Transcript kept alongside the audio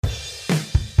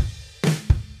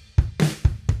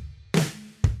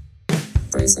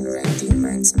Bryce and Randy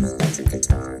learn some electric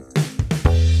guitar.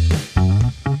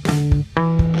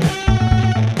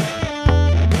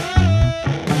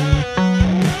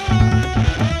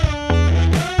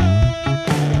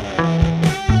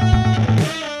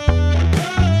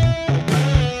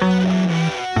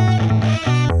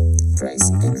 Bryce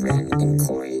and Ren and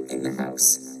Corey in the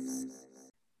house.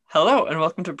 Hello, and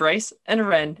welcome to Bryce and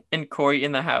Ren and Corey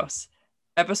in the House,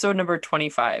 episode number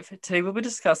 25. Today we'll be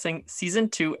discussing season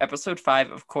 2, episode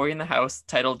 5 of Corey in the House,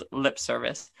 titled Lip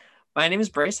Service. My name is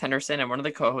Bryce Henderson. I'm one of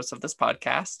the co-hosts of this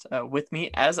podcast. With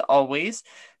me, as always,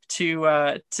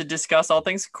 to discuss all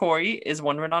things Corey is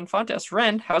one Renan Fontes.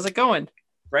 Ren, how's it going?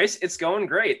 Bryce, it's going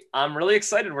great. I'm really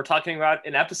excited. We're talking about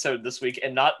an episode this week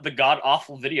and not the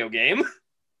god-awful video game.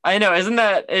 I know, isn't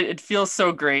that, it feels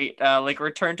so great, like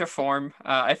return to form.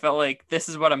 I felt like this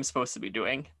is what I'm supposed to be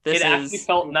doing. It actually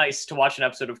felt nice to watch an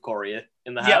episode of Corey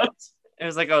in the Yeah. house. It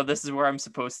was like, oh, this is where I'm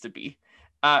supposed to be.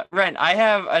 Ren, I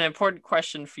have an important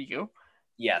question for you.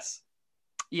 Yes.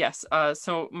 Yes,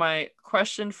 so my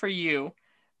question for you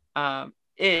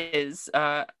is,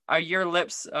 are your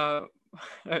lips, are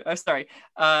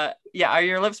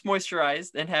your lips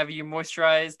moisturized, and have you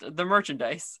moisturized the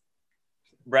merchandise?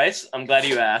 Bryce, I'm glad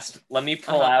you asked. Let me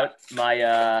pull out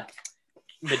my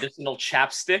medicinal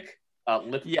chapstick,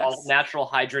 natural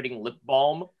hydrating lip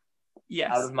balm. Yes,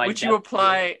 out of my which you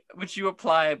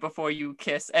apply before you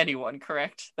kiss anyone,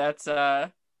 correct? That's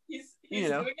He's you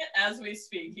know. doing it as we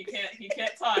speak. He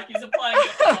can't talk. He's applying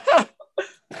it.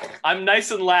 I'm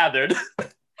nice and lathered.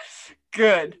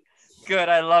 Good.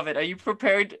 I love it. Are you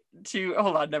prepared to?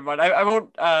 Hold on, never mind. I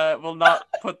won't. Will not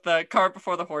put the cart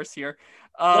before the horse here.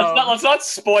 Let's not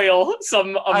spoil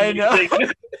some amazing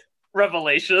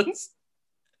revelations.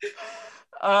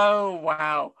 Oh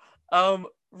wow.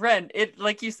 Ren, it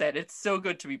like you said, it's so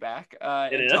good to be back.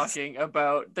 Talking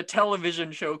about the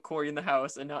television show Corey in the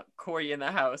House and not Corey in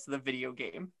the House, the video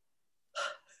game.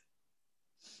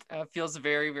 Feels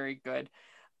very, very good.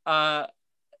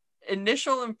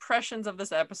 Initial impressions of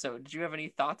this episode. Did you have any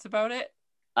thoughts about it?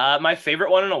 My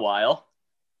favorite one in a while.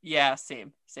 Yeah,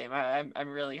 same. I'm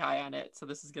really high on it, so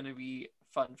this is gonna be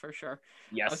fun for sure.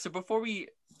 Yes. So before we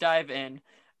dive in,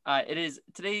 it is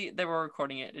today that we're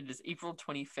recording it. It is April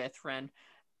 25th, Ren.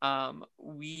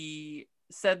 We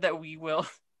said that we will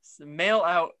mail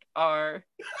out our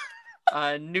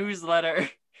newsletter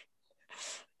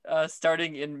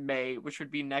starting in May, which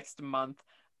would be next month.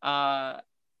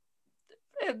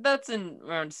 That's in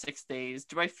around 6 days.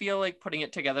 Do I feel like putting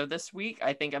it together this week?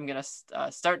 I think I'm gonna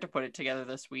start to put it together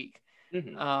this week.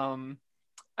 Mm-hmm.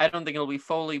 I don't think it'll be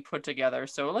fully put together,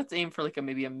 so let's aim for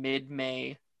maybe a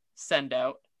mid-May send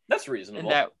out. That's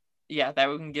reasonable. And that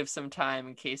we can give some time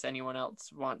in case anyone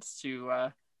else wants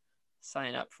to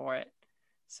sign up for it.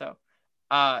 So,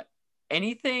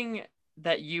 anything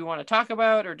that you want to talk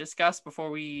about or discuss before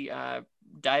we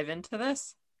dive into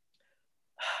this?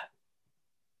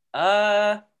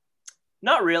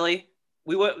 Not really.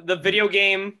 The video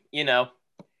game, it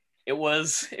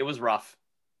was rough.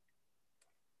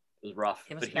 It was rough.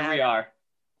 But here we are.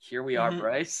 Here we are,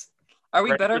 Bryce. Are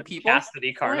we better people?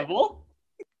 Chastity Carnival.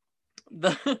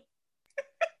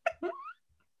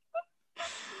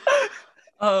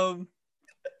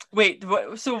 Wait,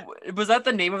 so was that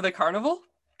the name of the carnival?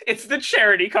 It's the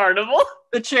Charity Carnival.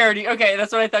 The charity. Okay,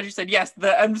 that's what I thought you said. Yes,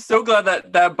 I'm so glad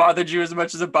that bothered you as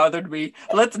much as it bothered me.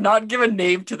 Let's not give a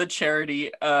name to the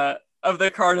charity of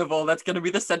the carnival. That's going to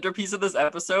be the centerpiece of this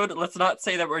episode. Let's not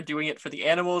say that we're doing it for the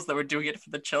animals, that we're doing it for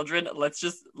the children. Let's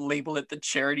just label it the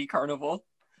Charity Carnival.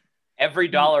 Every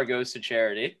dollar goes to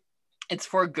charity. It's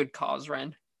for a good cause,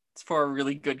 Ren. It's for a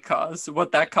really good cause.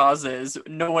 What that cause is,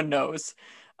 no one knows.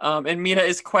 And Mina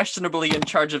is questionably in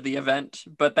charge of the event,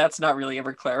 but that's not really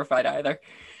ever clarified either.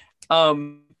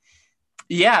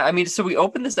 Yeah, I mean, so we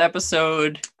open this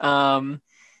episode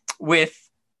with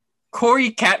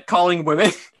Corey catcalling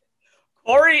women.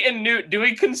 Corey and Newt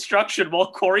doing construction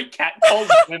while Corey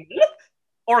catcalls women.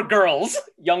 Or girls.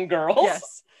 Young girls.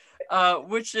 Yes.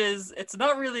 Which is, it's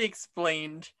not really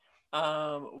explained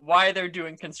why they're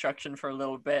doing construction for a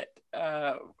little bit,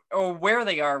 or where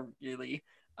they are, really.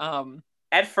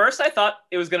 At first, I thought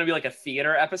it was going to be like a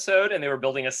theater episode, and they were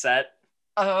building a set.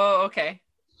 Oh, okay.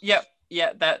 Yep.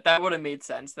 Yeah, that would have made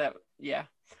sense. But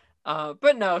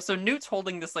no, so Newt's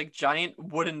holding this giant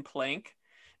wooden plank,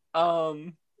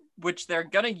 which they're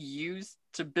gonna use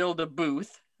to build a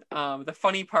booth. The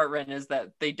funny part, Ren, is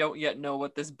that they don't yet know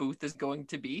what this booth is going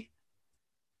to be.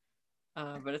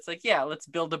 But it's yeah, let's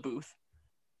build a booth.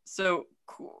 So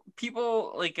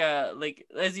people like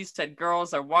as you said,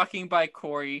 girls are walking by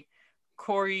Corey.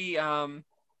 Corey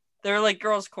they're like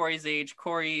girls Corey's age.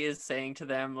 Corey is saying to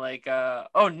them like,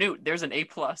 "Oh, Newt, there's an A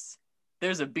plus.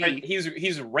 There's a B." Right,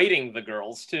 he's rating the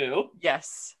girls too.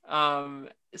 Yes.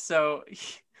 So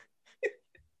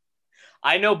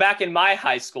I know back in my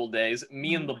high school days,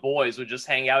 me and the boys would just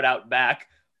hang out back,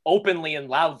 openly and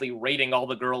loudly rating all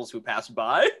the girls who passed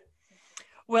by.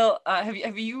 well,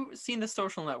 have you seen The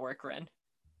Social Network, Ren?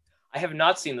 I have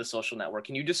not seen The Social Network.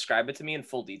 Can you describe it to me in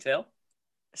full detail?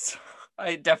 So,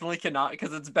 I definitely cannot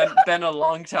because it's been a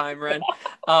long time, Ren.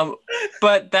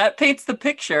 But that paints the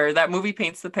picture. That movie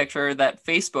paints the picture that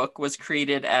Facebook was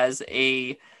created as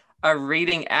a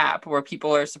rating app where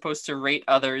people are supposed to rate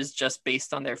others just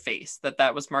based on their face.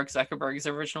 That was Mark Zuckerberg's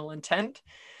original intent.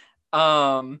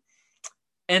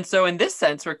 And so in this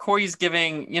sense, where Corey's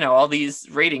giving all these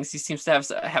ratings, he seems to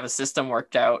have a system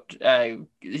worked out.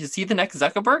 Is he the next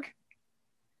Zuckerberg?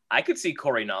 I could see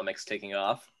Coreynomics taking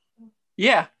off.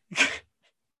 Yeah.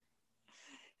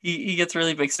 he gets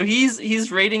really big. So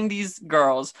he's rating these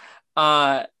girls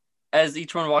as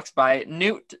each one walks by.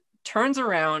 Newt turns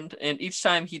around, and each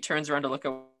time he turns around to look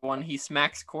at one, he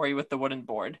smacks Corey with the wooden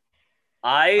board.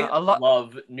 I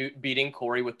love Newt beating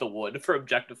Corey with the wood for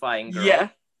objectifying girls.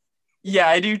 Yeah,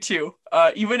 I do too.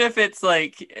 Even if it's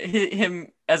like him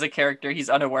as a character,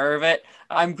 he's unaware of it.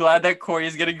 I'm glad that Corey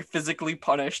is getting physically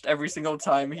punished every single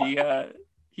time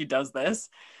he does this.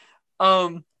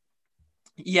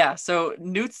 Yeah, so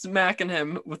Newt's smacking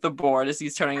him with the board as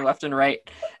he's turning left and right.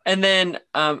 And then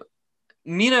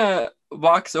Mina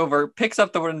walks over, picks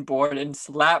up the wooden board, and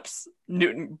slaps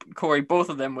Newt and Corey, both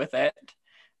of them, with it.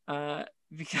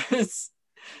 Because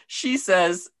she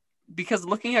says, because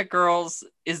looking at girls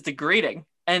is degrading.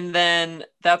 And then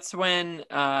that's when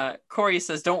Corey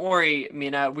says, don't worry,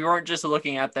 Mina, we weren't just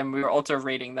looking at them, we were also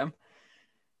rating them.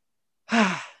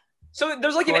 So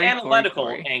there's like an analytical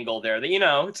angle there that,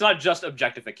 it's not just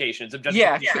objectification. It's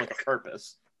objectification with a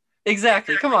purpose.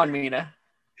 Exactly. Come on, Mina.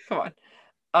 Come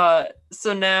on.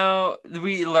 So now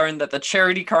we learn that the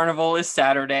charity carnival is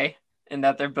Saturday and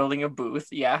that they're building a booth.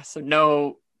 Yeah, so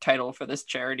no title for this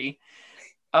charity.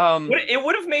 It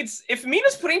would have made, if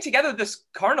Mina's putting together this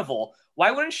carnival,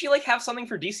 why wouldn't she have something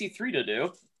for DC3 to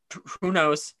do? Who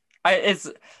knows? I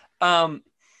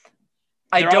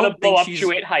don't think she's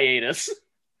hiatus.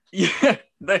 Yeah,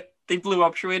 they blew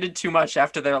up too much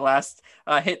after their last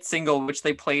hit single, which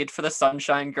they played for the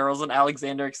Sunshine Girls and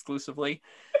Alexander exclusively.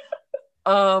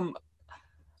 So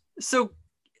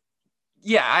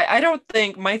yeah, I don't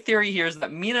think, my theory here is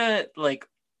that Mina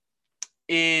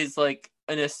is an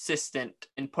assistant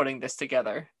in putting this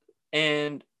together,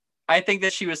 and I think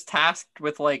that she was tasked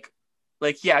with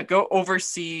go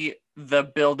oversee the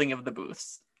building of the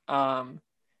booths,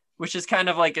 which is kind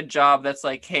of a job that's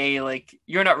hey,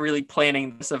 you're not really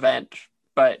planning this event,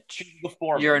 but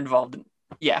you're involved in.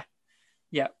 Yeah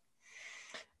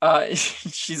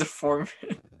she's a foreman.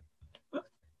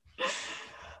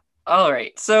 All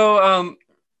right, so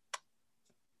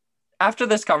after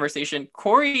this conversation,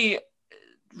 Corey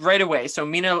right away, so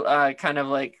Mina kind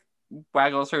of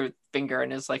waggles her finger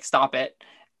and is stop it.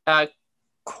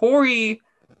 Corey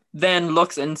then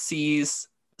looks and sees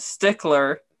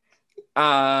Stickler.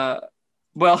 Well,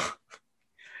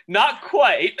 not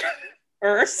quite.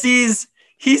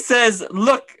 He says,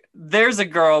 look, there's a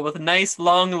girl with nice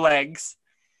long legs,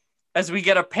 as we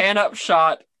get a pan up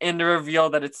shot and a reveal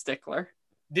that it's Stickler.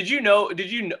 Did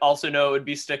you also know it would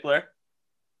be Stickler?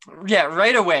 Yeah,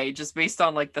 right away, just based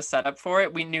on the setup for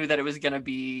it, we knew that it was going to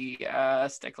be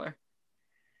Stickler.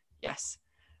 Yes.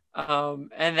 And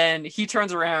then he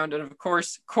turns around, and of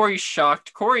course, Corey's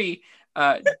shocked. Corey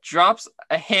drops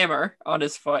a hammer on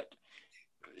his foot,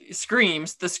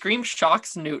 screams. The scream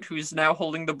shocks Newt, who's now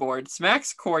holding the board,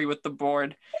 smacks Corey with the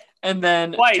board, and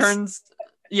then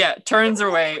turns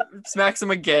away, smacks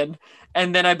him again,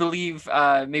 and then I believe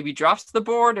maybe drops the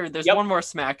board, or there's one more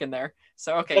smack in there.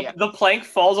 So, okay, The plank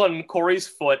falls on Corey's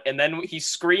foot, and then he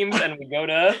screams, and we go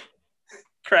to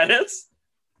credits.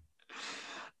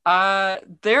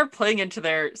 They're playing into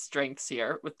their strengths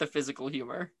here with the physical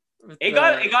humor. It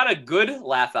got a good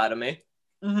laugh out of me.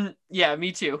 Mm-hmm. Yeah,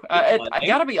 me too. I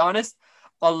gotta be honest,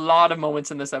 a lot of moments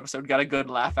in this episode got a good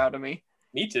laugh out of me.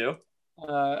 Me too.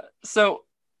 So,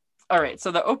 all right.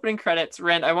 So the opening credits,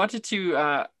 Ren, I wanted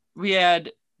to. We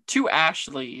had two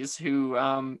Ashleys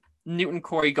who Newt and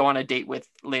Corey go on a date with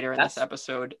later in this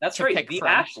episode. That's right, the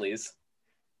Ashleys.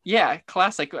 Yeah,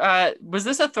 classic. Was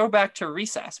this a throwback to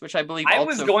Recess, which I believe also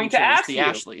was going to ask the you.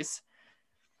 Ashleys?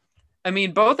 I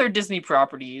mean, both are Disney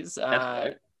properties.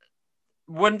 Right.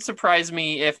 Wouldn't surprise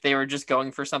me if they were just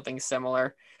going for something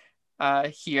similar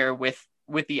here with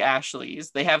the Ashleys.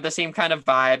 They have the same kind of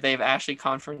vibe. They have Ashley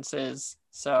conferences.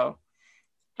 So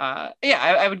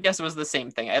I would guess it was the same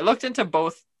thing. I looked into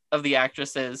both of the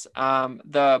actresses.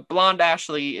 The blonde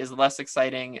Ashley is less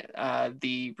exciting.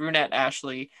 The brunette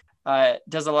Ashley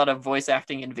does a lot of voice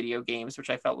acting in video games, which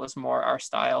I felt was more our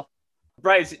style.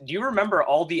 Bryce, do you remember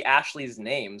all the Ashley's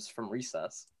names from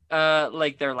Recess?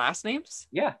 Like their last names?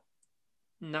 Yeah.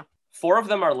 No. 4 of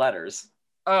them are letters.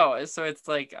 Oh, so it's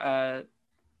like I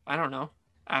don't know.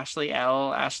 Ashley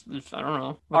L. Ashley. I don't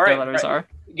know what All their right, letters are.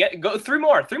 Go 3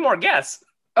 more. 3 more. Guess.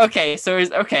 Okay, so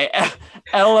it's okay.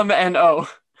 LMNO.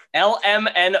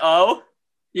 LMNO.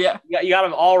 Yeah. You got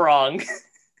them all wrong.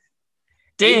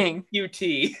 Dang.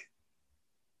 QT.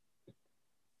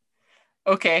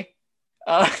 Okay.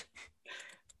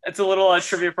 It's a little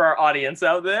trivia for our audience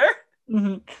out there.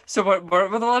 Mm-hmm. So what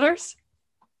were the letters?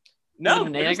 No,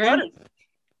 an they're just anagram? letters.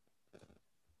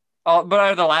 Oh, but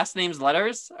are the last names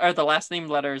letters? Are the last name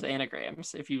letters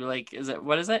anagrams? If you like,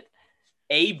 what is it?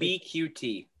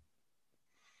 ABQT.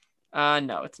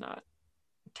 No, it's not.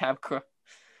 Tabcra.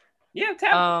 Yeah,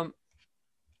 tab.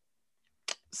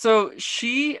 So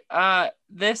she,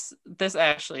 this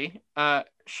Ashley,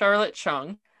 Charlotte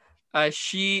Chung,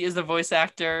 she is the voice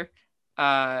actor,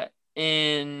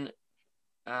 in,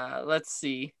 let's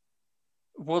see,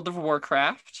 World of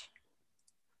Warcraft.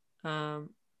 The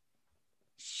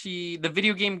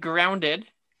video game Grounded,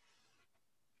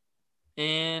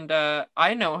 and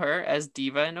I know her as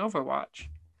Diva in Overwatch.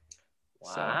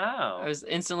 Wow. So I was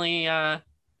instantly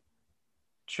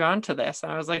drawn to this.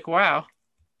 I was like, wow,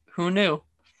 who knew?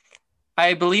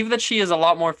 I believe that she is a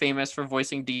lot more famous for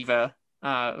voicing Diva,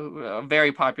 a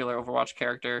very popular Overwatch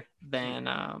character, than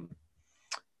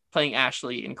playing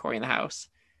Ashley in Cory in the House.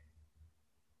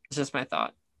 It's just my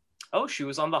thought. Oh, she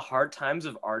was on the Hard Times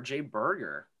of RJ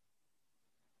Berger.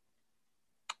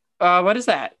 What is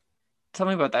that? Tell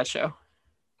me about that show.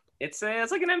 It's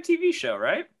like an MTV show,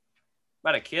 right?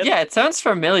 About a kid? Yeah, it sounds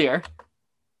familiar.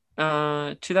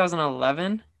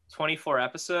 2011. 24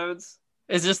 episodes.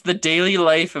 Is just the daily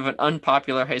life of an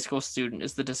unpopular high school student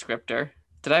is the descriptor.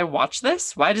 Did I watch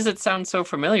this? Why does it sound so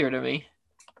familiar to me?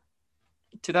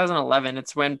 2011.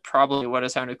 It's when probably would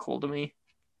have sounded cool to me.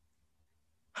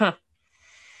 Huh.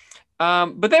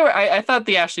 But they were. I thought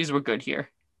the Ashleys were good here.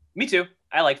 Me too.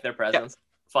 I liked their presence. Yeah.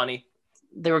 Funny.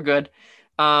 They were good.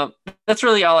 That's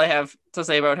really all I have to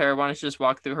say about her. I wanted to just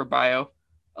walk through her bio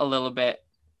a little bit,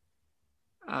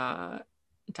 and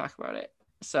talk about it.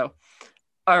 So,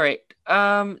 all right.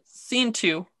 Scene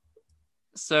 2.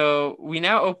 So we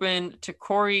now open to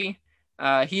Cory.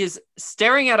 He is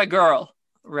staring at a girl,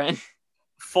 Ren.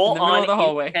 Full in the middle on of the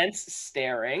hallway. Intense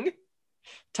staring.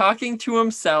 Talking to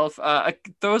himself.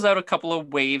 Throws out a couple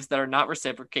of waves that are not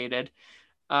reciprocated.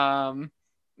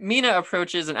 Mina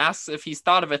approaches and asks if he's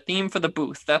thought of a theme for the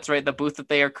booth. That's right, the booth that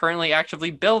they are currently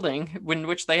actively building, in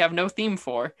which they have no theme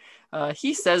for.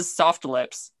 He says soft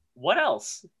lips. What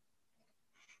else?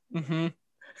 Mm-hmm.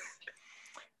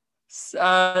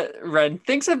 Ren,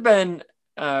 things have been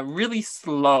really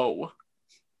slow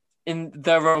in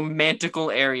the romantical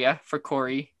area for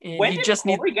Cory. When did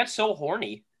Cory get so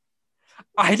horny?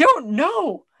 I don't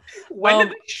know. When did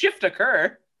the shift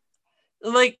occur?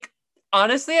 Like,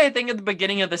 honestly, I think at the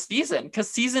beginning of the season, because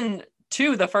season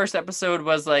 2, the first episode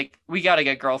was like, we gotta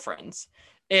get girlfriends.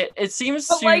 It seems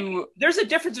but to like, there's a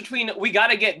difference between we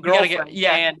gotta get girlfriends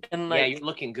and like, yeah, you're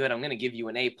looking good. I'm gonna give you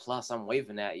an A+. I'm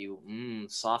waving at you.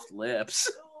 Soft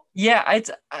lips. Yeah,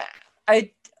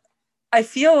 I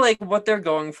feel like what they're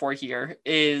going for here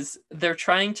is they're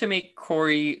trying to make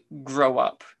Cory grow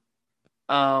up.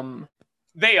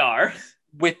 They are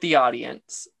with the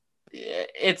audience.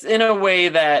 It's in a way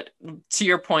that, to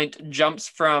your point, jumps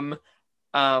from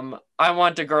I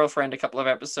want a girlfriend a couple of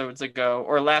episodes ago,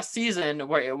 or last season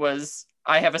where it was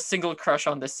I have a single crush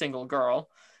on this single girl,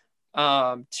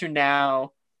 to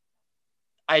now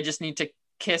I just need to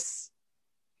kiss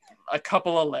a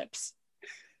couple of lips.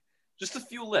 Just a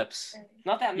few lips.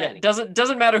 Not that many. Yeah,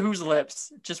 doesn't matter whose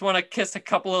lips. Just want to kiss a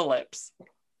couple of lips.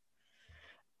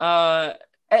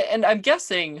 And I'm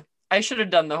guessing I should have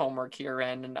done the homework here,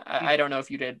 Ren, and I don't know if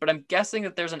you did, but I'm guessing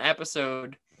that there's an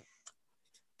episode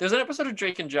of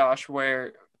Drake and Josh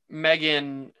where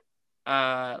Megan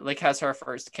like has her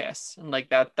first kiss, and like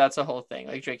that's a whole thing.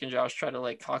 Like Drake and Josh try to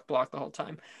like cock block the whole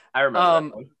time. I remember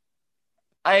that one.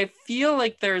 I feel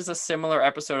like there's a similar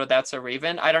episode of That's a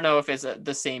Raven. I don't know if it's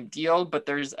the same deal, but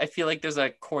I feel like there's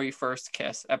a Cory first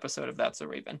kiss episode of That's a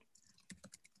Raven.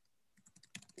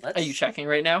 Are you checking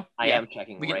right now? I am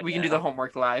checking. We can do the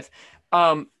homework live,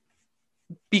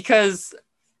 because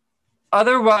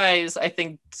otherwise, I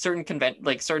think certain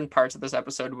parts of this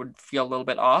episode would feel a little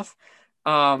bit off.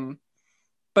 But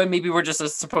maybe we're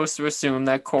just supposed to assume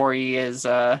that Cory is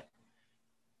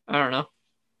I don't know.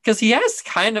 Because he has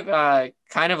kind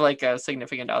of like a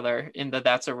significant other in the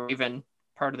That's a Raven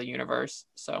part of the universe.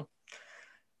 So,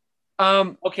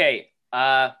 okay.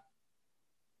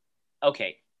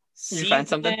 Okay. You find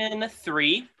something? Season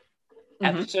 3, Mhm.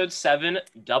 episode 7,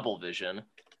 Double Vision.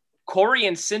 Corey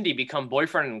and Cindy become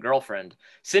boyfriend and girlfriend.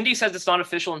 Cindy says it's not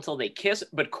official until they kiss,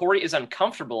 but Corey is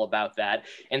uncomfortable about that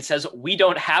and says we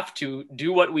don't have to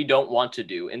do what we don't want to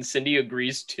do. And Cindy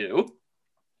agrees too.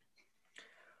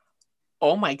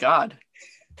 Oh my god.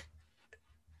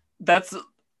 That's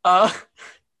now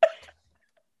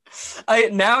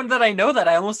that I know that,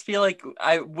 I almost feel like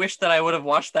I wish that I would have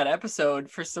watched that episode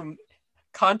for some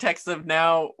context of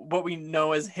now what we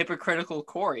know as hypocritical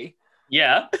Corey.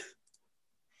 Yeah.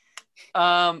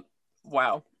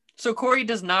 Wow. So Corey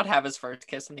does not have his first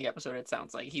kiss in the episode, it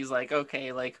sounds like. He's like,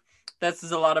 okay, like, this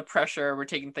is a lot of pressure. We're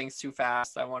taking things too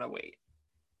fast. I want to wait.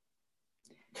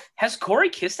 Has Corey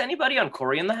kissed anybody on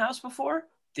Corey in the House before?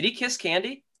 Did he kiss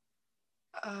Candy?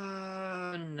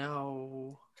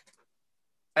 No.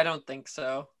 I don't think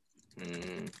so.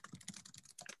 Mm.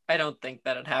 I don't think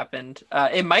that it happened.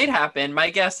 It might happen. My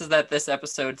guess is that this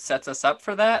episode sets us up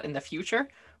for that in the future,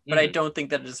 but I don't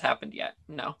think that it has happened yet.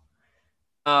 No.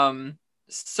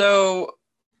 So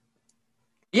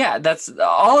yeah, that's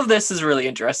all of this is really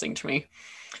interesting to me.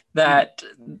 That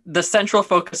the central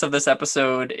focus of this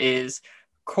episode is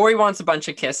Corey wants a bunch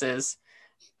of kisses.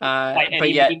 By any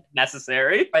but yet means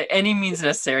necessary. By any means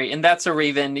necessary. And That's a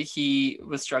Raven, he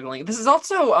was struggling. This is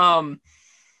also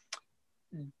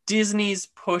Disney's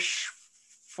push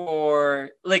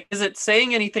for, like, is it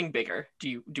saying anything bigger,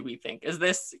 do we think? Is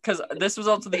this, because this was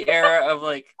also the era of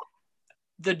like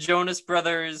the Jonas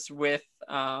Brothers with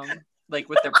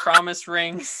with their promise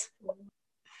rings.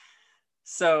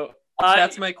 So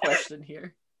that's my question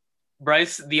here.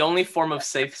 Bryce, the only form of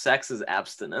safe sex is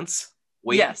abstinence.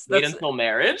 Wait until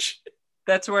marriage.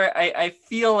 That's where I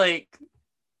feel like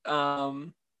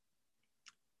the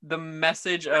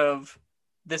message of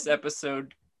this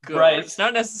episode goes. Bryce. It's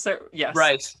not necessarily, yes.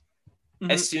 Bryce,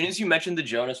 Mhm. as soon as you mentioned the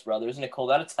Jonas Brothers, Nicole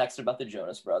got a text about the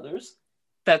Jonas Brothers.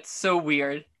 That's so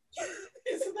weird.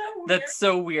 Isn't that weird? That's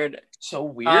so weird. So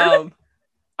weird.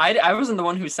 I wasn't the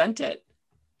one who sent it.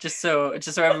 Just so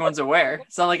everyone's aware.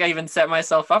 It's not like I even set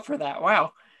myself up for that.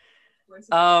 Wow.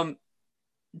 How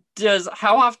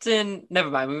often? Never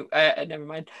mind. Never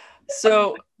mind.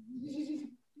 So,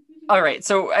 all right.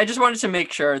 So I just wanted to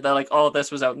make sure that like all of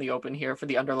this was out in the open here for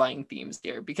the underlying themes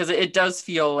here, because it does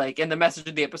feel like, and the message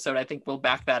of the episode I think will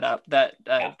back that up, that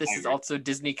this is also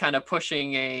Disney kind of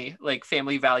pushing a like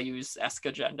family values-esque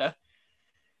agenda.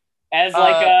 As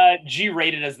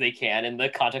G-rated as they can in the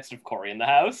context of Corey in the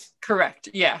House. Correct.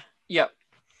 Yeah. Yep.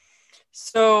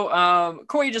 So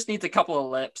Corey just needs a couple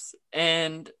of lips,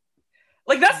 and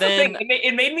like that's the thing.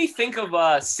 It made me think of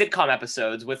sitcom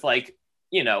episodes with like,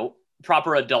 you know,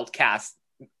 proper adult cast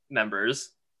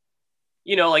members.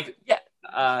 You know, like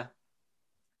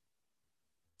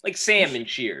like Sam in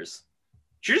Cheers.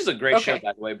 Cheers is a great show,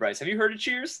 by the way, Bryce. Have you heard of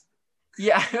Cheers?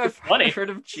 Yeah, I've heard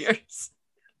of Cheers.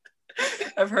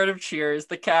 I've heard of Cheers.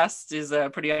 The cast is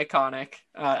pretty iconic,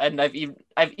 and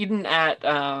I've eaten at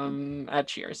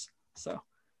Cheers. So,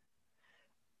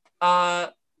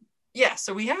 yeah.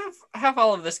 So we have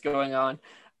all of this going on.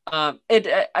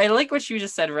 I like what you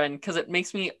just said, Ren, because it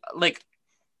makes me like.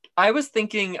 I was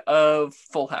thinking of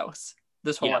Full House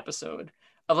this whole episode,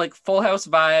 of like Full House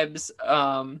vibes,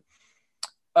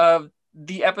 of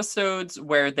the episodes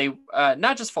where they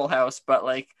not just Full House, but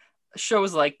like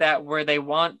shows like that where they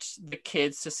want the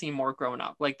kids to seem more grown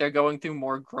up, like they're going through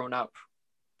more grown up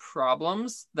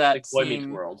problems that like Boy Meets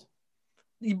World.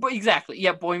 Exactly.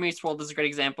 Yeah, Boy Meets World is a great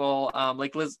example.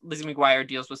 Like Lizzie McGuire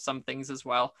deals with some things as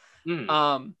well.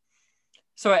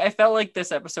 So I felt like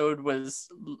this episode was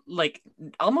like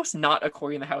almost not a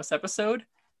Corey in the House episode,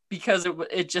 because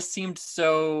it just seemed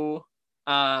so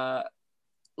like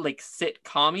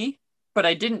sitcom-y, but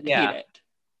I didn't hate it.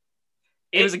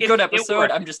 It was a good episode.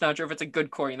 I'm just not sure if it's a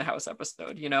good Corey in the House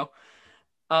episode, you know?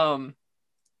 All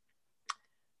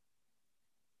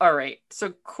right. So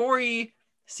Corey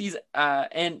sees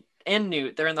and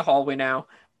Newt, they're in the hallway now.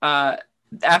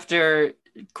 After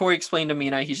Corey explained to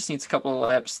Mina he just needs a couple of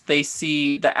lips, they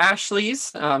see the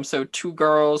Ashleys, so two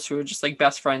girls who are just like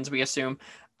best friends, we assume,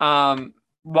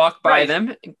 walk by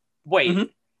them.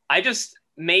 Wait, I just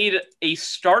made a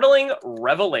startling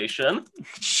revelation.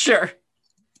 Sure.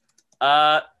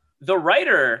 The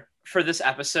writer for this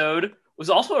episode was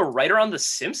also a writer on The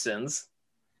Simpsons.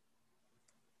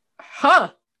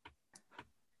 Huh.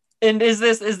 And is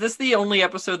this the only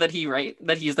episode that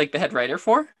he's like the head writer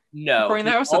for? No. Corey in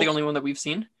the House, or the only one that we've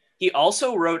seen? He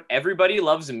also wrote Everybody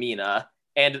Loves Mina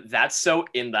And that's so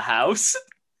in the house.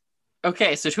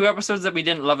 Okay, so 2 episodes that we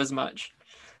didn't love as much.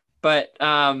 But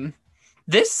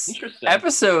this Interesting.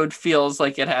 episode feels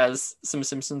like it has some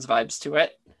Simpsons vibes to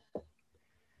it.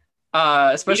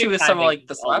 Especially with some of like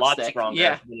the a lot slapstick. stronger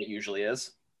Yeah. than it usually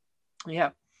is.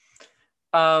 Yeah.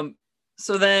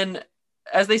 So then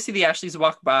as they see the Ashleys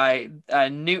walk by,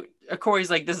 Newt, Corey's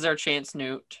like, this is our chance,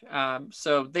 Newt.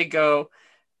 So they go,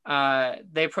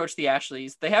 they approach the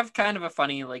Ashleys. They have kind of a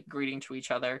funny like greeting to each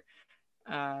other.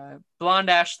 Blonde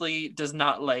Ashley does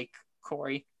not like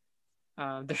Corey.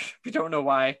 We don't know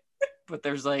why, but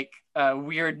there's like a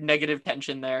weird negative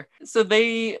tension there. So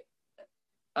they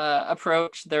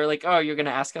approach. They're like, oh, you're going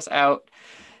to ask us out.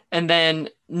 And then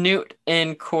Newt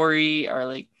and Corey are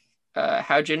like,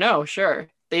 how'd you know? Sure.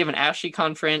 They have an Ashley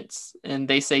conference and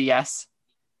they say yes.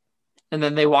 And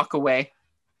then they walk away.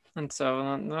 And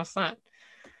so that's that.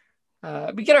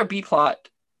 We get our B plot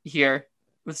here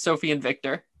with Sophie and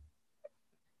Victor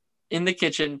in the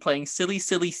kitchen playing Silly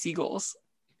Silly Seagulls.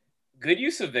 Good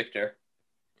use of Victor.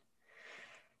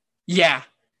 Yeah.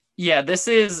 This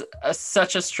is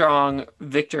such a strong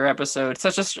Victor episode.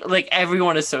 Like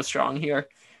everyone is so strong here.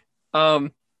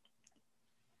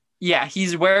 Yeah,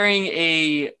 he's wearing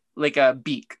a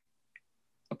beak,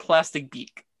 a plastic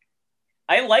beak.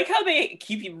 I like how they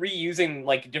keep reusing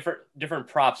like different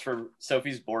props for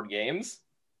Sophie's board games.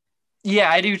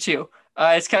 Yeah, I do too.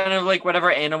 It's kind of like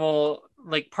whatever animal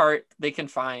like part they can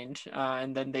find,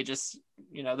 and then they just,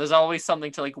 there's always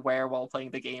something to like wear while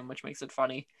playing the game, which makes it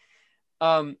funny.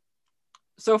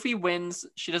 Sophie wins.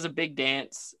 She does a big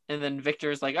dance, and then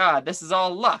Victor's like, this is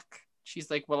all luck.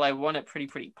 She's like, well, I won at Pretty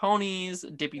Pretty Ponies,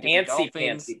 Dippy Dippy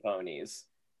Dolphins. Pantsy Ponies.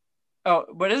 Oh,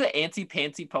 what is it? Antsy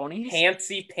Pantsy Ponies?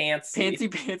 Pantsy.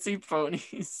 Pantsy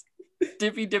Ponies.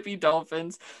 Dippy Dippy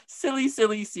Dolphins, Silly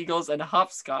Silly Seagulls, and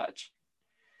Hopscotch.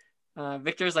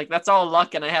 Victor's like, that's all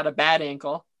luck, and I had a bad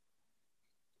ankle.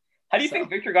 How do you think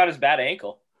Victor got his bad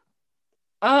ankle?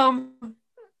 I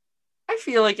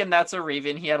feel like in That's a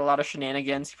Raven, he had a lot of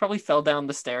shenanigans. He probably fell down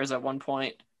the stairs at one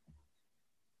point.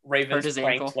 Raven's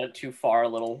pranks went too far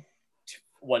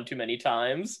one too many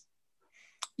times.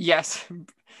 Yes.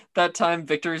 That time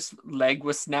Victor's leg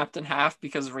was snapped in half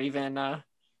because Raven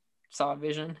saw a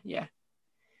vision. Yeah.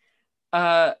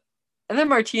 And then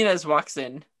Martinez walks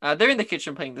in. They're in the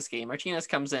kitchen playing this game. Martinez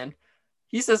comes in.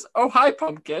 He says, oh, hi,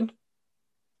 Pumpkin.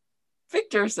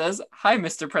 Victor says, hi,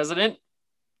 Mr. President.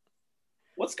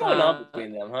 What's going on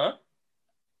between them, huh?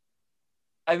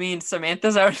 I mean,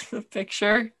 Samantha's out of the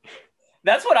picture.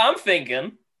 That's what I'm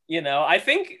thinking. I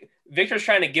think Victor's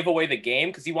trying to give away the game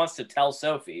because he wants to tell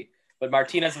Sophie, but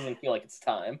Martinez doesn't feel like it's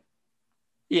time.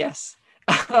 Yes.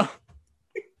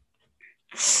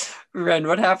 Ren,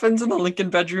 what happens in the Lincoln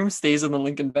bedroom stays in the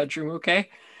Lincoln bedroom, okay?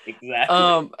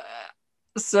 Exactly.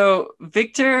 So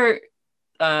Victor,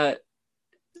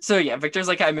 Victor's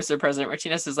like, hi, Mr. President.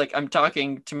 Martinez is like, I'm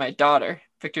talking to my daughter.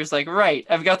 Victor's like, right,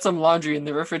 I've got some laundry in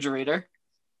the refrigerator.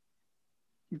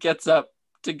 Gets up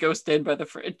to go stand by the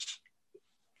fridge.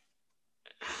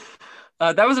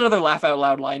 That was another laugh out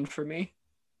loud line for me.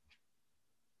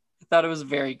 I thought it was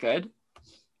very good.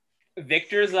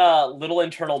 Victor's little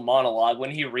internal monologue when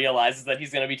he realizes that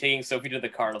he's going to be taking Sophie to the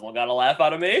carnival got a laugh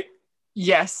out of me.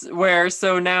 Yes,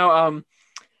 so now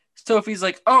Sophie's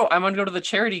like, oh, I want to go to the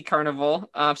charity carnival.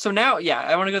 I want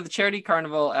to go to the charity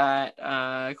carnival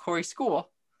at Corey's school.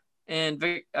 And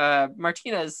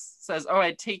Martinez says, oh,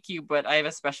 I'd take you, but I have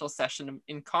a special session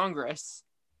in Congress.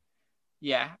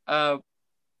 Yeah.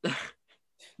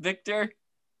 Victor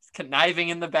is conniving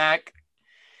in the back.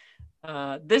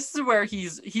 This is where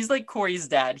he's like Corey's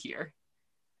dad here.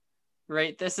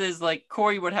 Right? This is like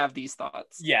Corey would have these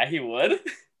thoughts. Yeah, he would.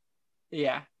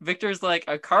 Yeah. Victor's like,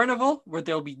 a carnival where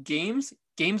there'll be games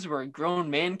where a grown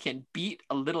man can beat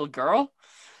a little girl,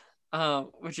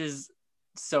 which is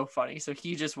so funny. So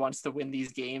he just wants to win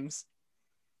these games.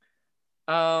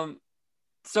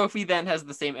 Sophie then has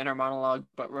the same inner monologue,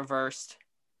 but reversed.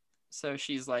 So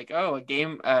she's like, oh,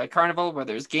 a carnival where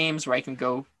there's games where I can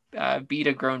go beat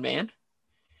a grown man.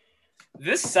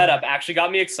 This setup actually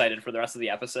got me excited for the rest of the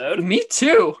episode. Me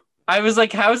too. I was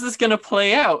like, how is this going to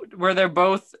play out? Where they're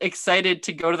both excited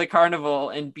to go to the carnival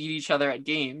and beat each other at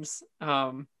games.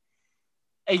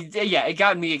 It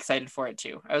got me excited for it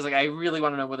too. I was like, I really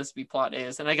want to know what this B plot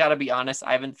is. And I got to be honest,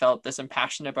 I haven't felt this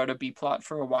impassioned about a B plot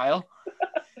for a while.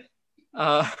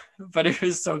 But it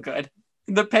was so good.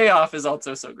 The payoff is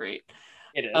also so great.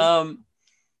 It is.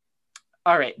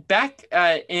 All right. Back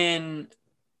in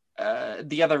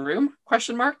the other room,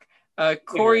 question mark.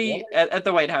 Corey at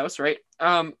the White House, right?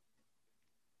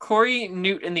 Corey,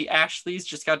 Newt, and the Ashleys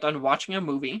just got done watching a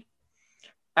movie.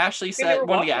 Ashley said,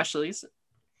 one of the Ashleys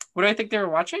What do I think they were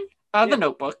watching? Yeah. The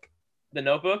Notebook. The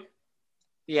Notebook?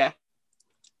 Yeah.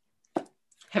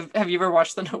 Have you ever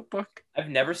watched The Notebook? I've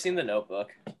never seen The Notebook.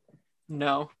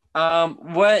 No.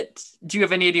 What do you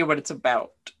have any idea what it's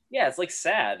about? Yeah, it's like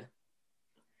sad.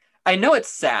 I know it's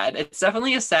sad. It's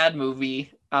definitely a sad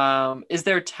movie. Is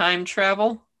there time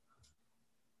travel?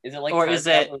 Is it like Or Time is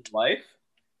it- Traveler's Wife?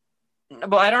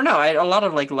 Well, I don't know. A lot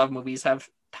of like love movies have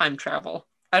time travel.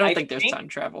 I don't I think there's think- time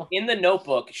travel. In The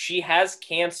Notebook, she has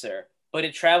cancer, but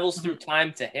it travels through Mm-hmm.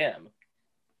 time to him.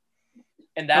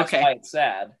 And that's Okay. why it's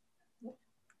sad.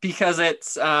 Because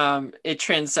it's it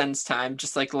transcends time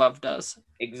just like love does.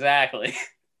 Exactly.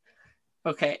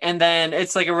 Okay. And then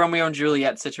it's like a Romeo and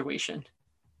Juliet situation.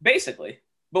 Basically.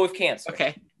 But with cancer.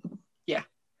 Okay. Yeah.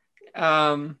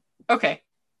 Okay.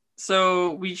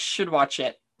 So we should watch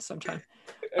it sometime.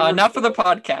 Not for the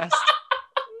podcast.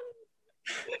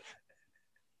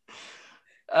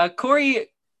 Corey,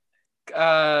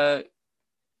 all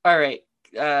right.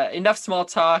 Enough small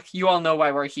talk. You all know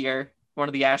why we're here. One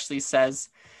of the Ashleys says.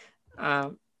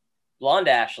 Blonde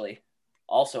Ashley.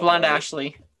 Also Blonde horny.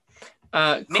 Ashley.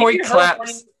 Maybe Corey her claps.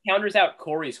 horniness counters out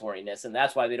Corey's horniness, and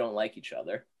that's why they don't like each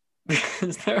other.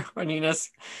 Is there horniness?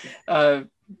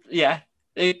 Yeah,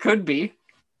 it could be.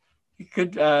 It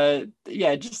could,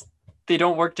 yeah, just they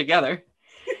don't work together.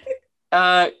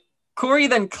 Corey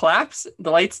then claps,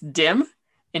 the lights dim,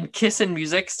 and Kissin'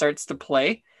 music starts to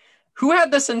play. Who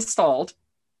had this installed?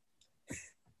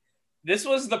 This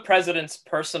was the president's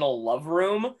personal love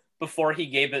room before he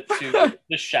gave it to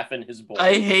the chef and his boys.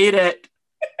 I hate it.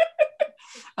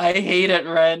 I hate it,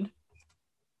 Red.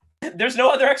 There's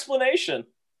no other explanation.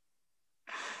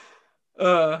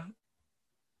 You're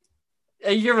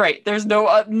right. There's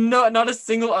no, not a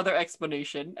single other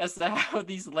explanation as to how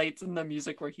these lights and the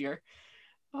music were here.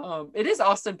 It is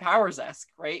Austin Powers-esque,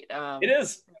 right? It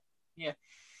is.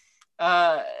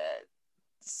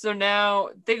 So now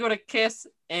they go to kiss,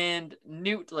 and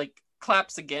Newt like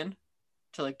claps again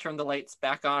to like turn the lights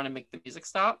back on and make the music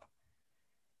stop.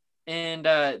 And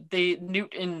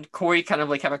Newt and Corey kind of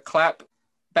like have a clap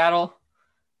battle.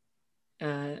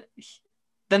 Then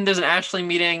there's an Ashley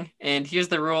meeting, and here's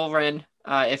the rule, Ren.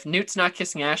 If Newt's not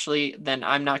kissing Ashley, then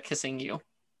I'm not kissing you.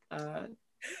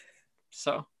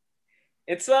 So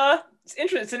It's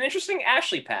it's an interesting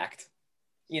Ashley pact.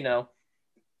 You know.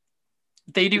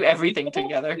 they do everything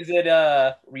together. Is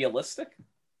it realistic?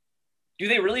 Do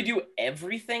they really do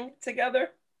everything together?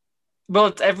 Well,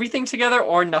 it's everything together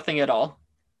or nothing at all.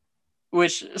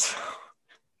 Which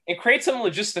It creates some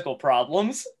logistical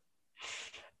problems.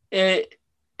 it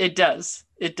does.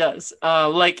 It does.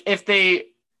 Like if they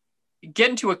get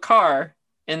into a car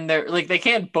and they're like they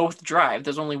can't both drive.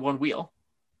 There's only one wheel.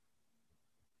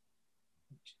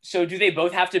 So do they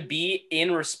both have to be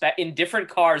in different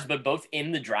cars, but both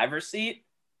in the driver's seat?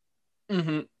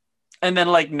 Mm-hmm. And then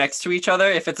like next to each other,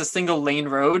 if it's a single lane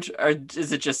road, or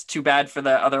is it just too bad for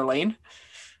the other lane?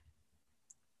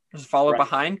 Just follow Right.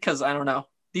 behind, because I don't know.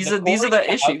 These are Corey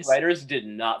the issues. Outriders did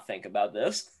not think about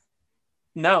this.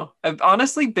 No,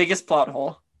 honestly, biggest plot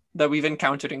hole that we've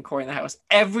encountered in Corey in the House.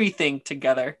 Everything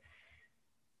together.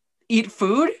 Eat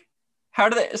food? How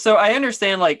do they? So I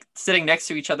understand like sitting next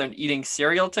to each other and eating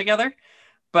cereal together,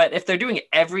 but if they're doing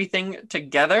everything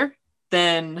together,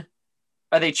 then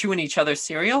are they chewing each other's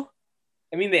cereal?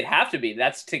 I mean, they'd have to be.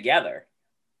 That's together.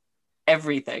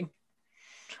 Everything.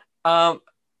 All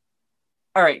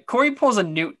right. Corey pulls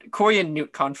a Corey and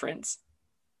Newt conference.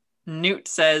 Newt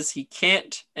says he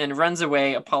can't and runs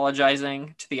away,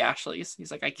 apologizing to the Ashleys. He's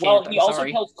like, I can't. Well, he I'm also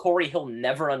sorry. tells Corey he'll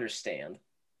never understand.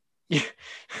 Yeah.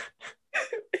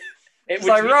 It- It's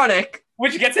ironic.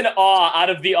 which gets an awe out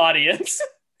of the audience.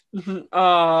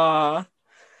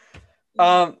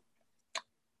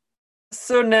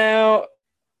 So now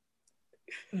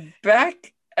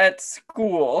back at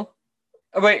school.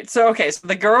 Wait, so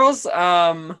the girls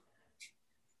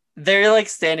they're like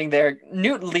standing there.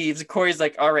 Newt leaves. Corey's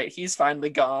like, all right, he's finally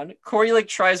gone. Corey like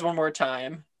tries one more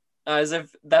time, as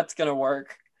if that's gonna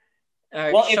work.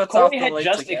 Well, if Shuts off Corey the had lights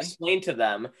just again. explained to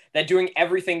them that doing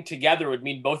everything together would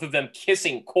mean both of them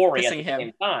kissing Corey Kissing at the him.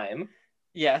 same time,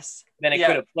 Yes. then it Yeah.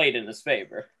 could have played in his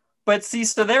favor. But see,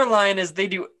 so their line is they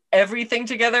do everything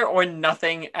together or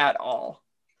nothing at all.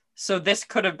 So this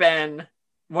could have been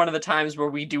one of the times where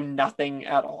we do nothing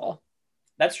at all.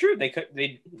 That's true.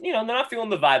 They're not feeling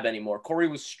the vibe anymore. Corey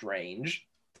was strange.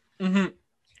 Mm-hmm.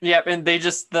 Yep, and they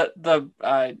just the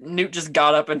Newt just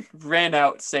got up and ran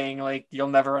out saying like you'll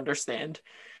never understand.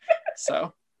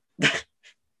 So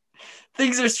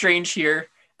things are strange here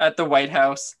at the White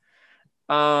House.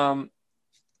 So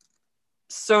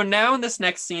now in this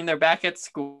next scene, they're back at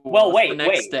school. Well, It's wait, the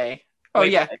next wait. day. Oh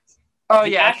Wait, yeah. Oh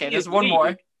The yeah, Ashley okay. There's is one more.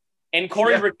 leave, and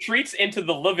Corey Yeah. retreats into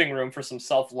the living room for some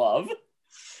self-love.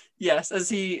 Yes, as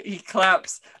he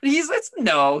claps. He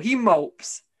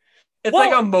mopes. It's Whoa,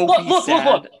 like a mopey look.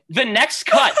 sad. The next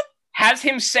cut has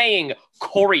him saying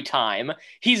Corey time.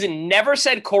 He's never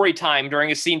said Corey time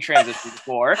during a scene transition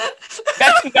before.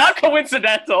 That's not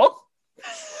coincidental.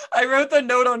 I wrote the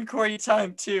note on Corey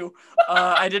time too.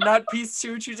 I did not piece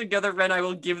two and two together, Ren. I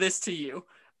will give this to you.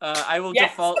 I will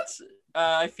Yes. default.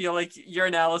 I feel like your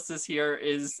analysis here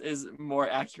is more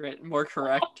accurate, more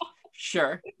correct.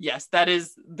 Sure. Yes, that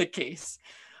is the case.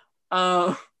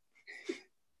 All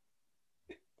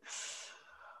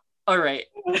right.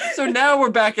 So now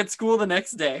we're back at school the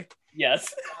next day.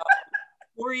 Yes.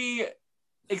 Corey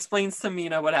explains to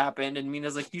Mina what happened, and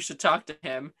Mina's like, you should talk to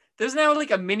him. There's now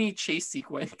like a mini chase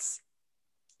sequence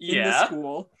in the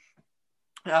school.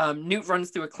 Newt runs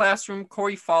through a classroom.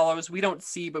 Corey follows. We don't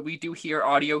see, but we do hear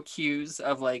audio cues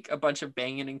of like a bunch of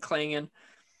banging and clanging.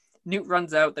 Newt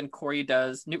runs out, then Corey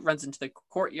does. Newt runs into the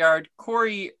courtyard.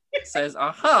 Corey says,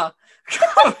 aha,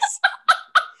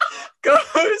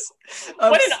 goes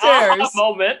What an upstairs. aha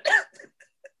moment.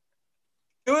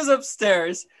 Goes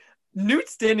upstairs.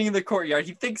 Newt's standing in the courtyard.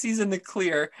 He thinks he's in the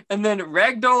clear. And then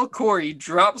Ragdoll Corey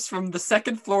drops from the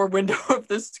second floor window of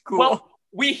the school. Well,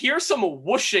 we hear some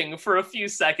whooshing for a few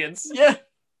seconds. Yeah.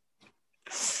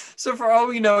 So for all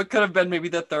we know, it could have been maybe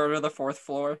the third or the fourth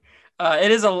floor.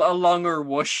 It is a longer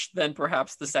whoosh than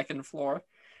perhaps the second floor.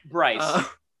 Bryce,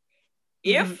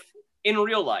 if in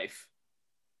real life,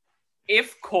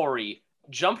 if Corey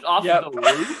jumped off the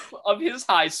roof of his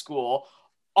high school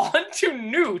onto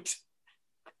Newt,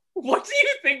 what do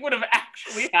you think would have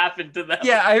actually happened to them?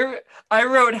 Yeah, I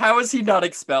wrote, how is he not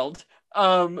expelled?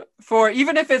 For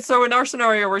even if it's, so in our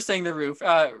scenario, we're saying the roof.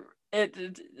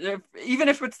 Even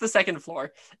if it's the second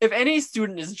floor, if any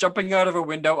student is jumping out of a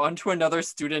window onto another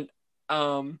student,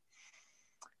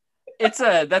 that's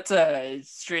a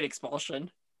straight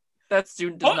expulsion. That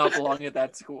student does not belong at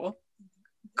that school.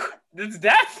 It's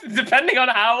death, depending on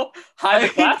how high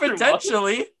the classroom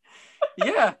potentially. was.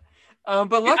 Yeah.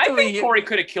 But luckily, I think Corey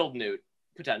could have killed Newt,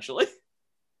 potentially.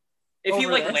 If he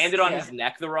landed on his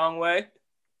neck the wrong way.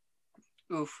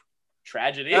 Oof.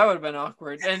 Tragedy. That would have been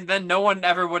awkward. And then no one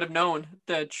ever would have known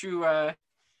the true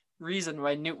reason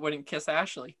why Newt wouldn't kiss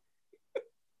Ashley.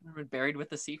 Would have been buried with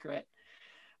the secret.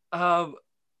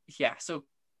 Yeah, so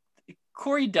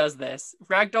Corey does this.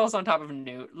 Ragdoll's on top of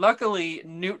Newt. Luckily,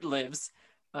 Newt lives.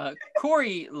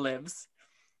 Corey lives.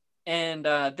 And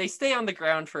they stay on the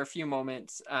ground for a few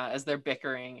moments as they're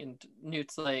bickering. And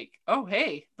Newt's like, oh,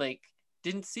 hey, like,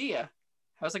 didn't see ya.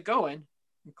 How's it going?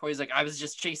 And Corey's like, I was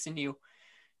just chasing you.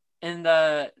 And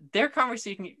their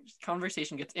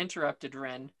conversation gets interrupted,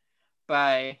 Ren,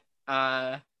 by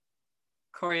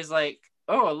Corey's like,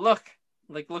 oh, look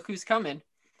who's coming.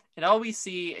 And all we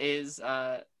see is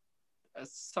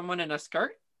someone in a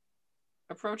skirt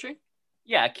approaching.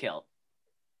 Yeah, kilt.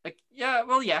 Like, yeah,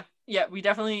 well, yeah, we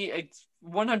definitely, it's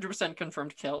 100%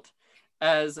 confirmed kilt.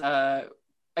 As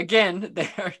again, they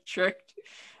are tricked,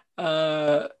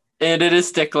 and it is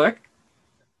Stickler.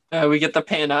 We get the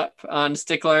pan up on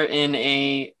Stickler in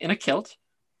a kilt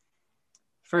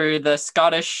for the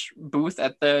Scottish booth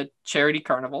at the charity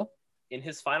carnival. In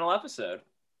his final episode.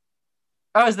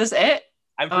 Oh, is this it?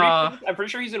 I'm pretty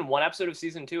sure he's in one episode of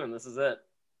season 2, and this is it.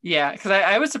 Yeah, because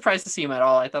I was surprised to see him at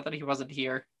all. I thought that he wasn't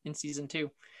here in season 2.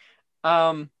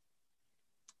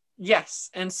 Yes,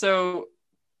 and so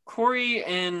Corey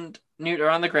and Newt are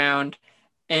on the ground,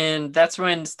 and that's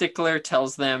when Stickler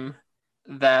tells them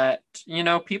that,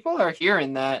 people are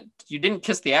hearing that you didn't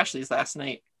kiss the Ashleys last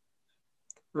night.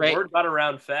 Right? Word got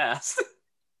around fast.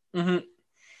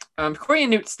 Mm-hmm. Corey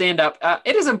and Newt stand up.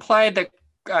 It is implied that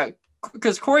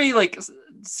because Corey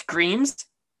screams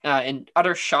in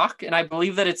utter shock, and I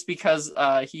believe that it's because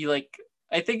I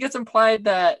think it's implied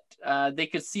that they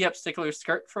could see up Stickler's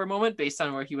skirt for a moment based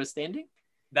on where he was standing.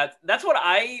 That's what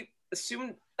I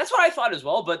assumed. That's what I thought as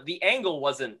well, but the angle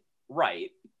wasn't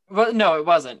right. Well, no, it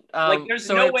wasn't. There's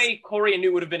no way Corey and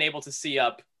Newt would have been able to see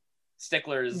up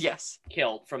Stickler's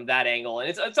kilt from that angle, and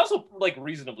it's also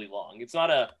reasonably long. It's not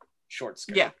a short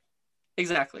skirt. Yeah,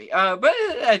 exactly. But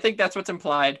I think that's what's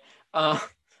implied.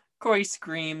 Corey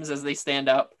screams as they stand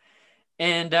up,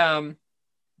 and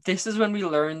this is when we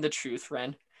learn the truth,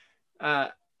 Ren.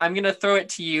 I'm gonna throw it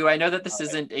to you. I know that this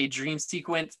isn't a dream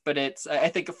sequence, but I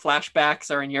think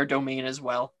flashbacks are in your domain as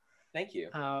well. Thank you.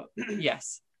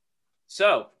 Yes.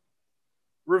 So,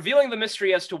 revealing the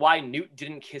mystery as to why Newt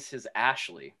didn't kiss his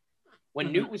Ashley.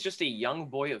 When Newt was just a young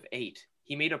boy of 8,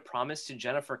 he made a promise to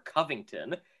Jennifer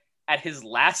Covington at his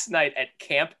last night at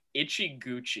Camp Itchy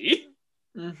Gucci.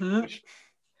 Mm-hmm.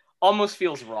 almost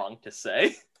feels wrong to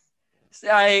say.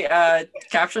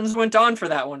 Captions went on for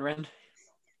that one, Ren.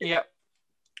 Yep.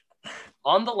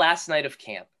 On the last night of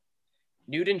camp,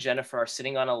 Newt and Jennifer are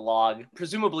sitting on a log,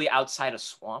 presumably outside a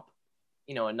swamp.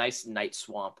 A nice night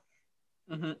swamp.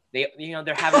 Mm-hmm.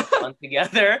 They're having fun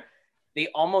together. They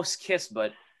almost kiss,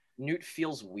 but Newt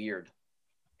feels weird.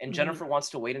 And Jennifer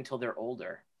wants to wait until they're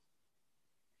older.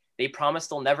 They promise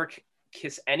they'll never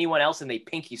kiss anyone else, and they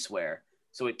pinky swear.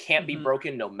 So it can't be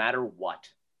broken no matter what.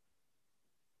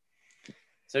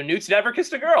 So Newt's never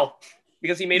kissed a girl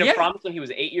because he made a promise when he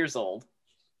was 8 years old.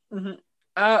 Mm-hmm.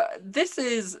 This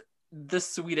is the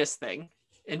sweetest thing,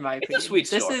 in my opinion. It's a sweet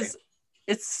story.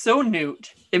 It's so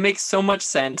Newt. It makes so much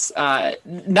sense.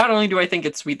 Not only do I think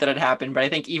it's sweet that it happened, but I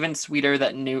think even sweeter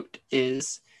that Newt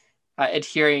is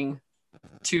adhering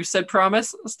to said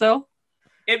promise still.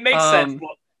 It makes sense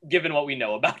given what we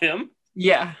know about him.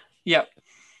 Yeah. Yep.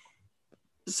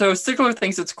 So Stickler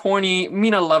thinks it's corny.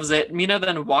 Mina loves it. Mina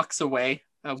then walks away.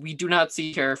 We do not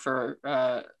see her for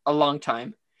a long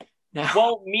time now.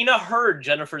 Well, Mina heard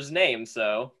Jennifer's name,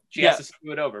 so she has to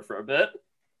screw it over for a bit.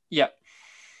 Yep.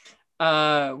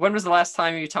 When was the last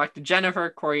time you talked to Jennifer?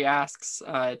 Corey asks.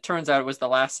 It turns out it was the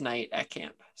last night at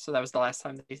camp. So that was the last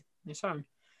time they saw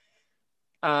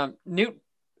him. Newt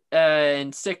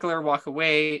and Stickler walk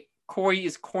away. Corey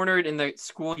is cornered in the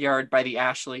schoolyard by the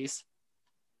Ashleys.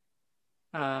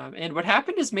 And what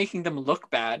happened is making them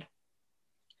look bad.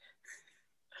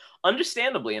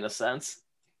 Understandably, in a sense.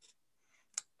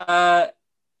 I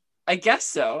guess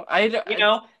so.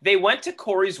 They went to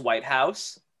Corey's White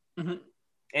House. Mm-hmm.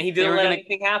 And he didn't let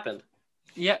anything happen.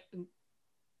 Yeah.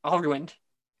 All ruined.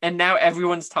 And now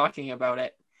everyone's talking about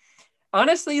it.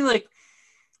 Honestly, like,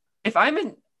 if I'm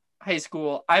in high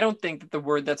school, I don't think that the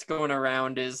word that's going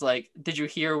around is like, did you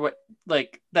hear what,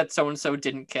 like, that so-and-so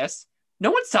didn't kiss?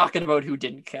 No one's talking about who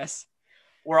didn't kiss.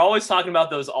 We're always talking about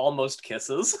those almost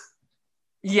kisses.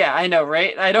 Yeah, I know,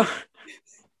 right? I don't...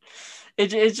 It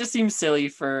just seems silly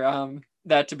for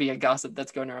that to be a gossip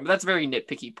that's going around. But that's a very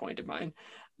nitpicky point of mine.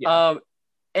 Yeah.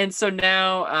 And so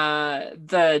now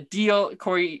the deal,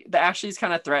 Corey, the Ashleys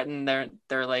kind of threaten.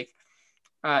 They're like,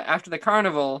 after the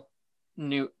carnival,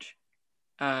 Newt.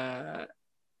 The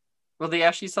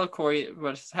Ashleys tell Corey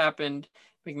what has happened,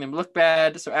 making them look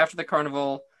bad. So after the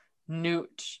carnival,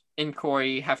 Newt and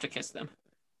Corey have to kiss them.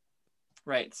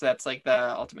 Right. So that's like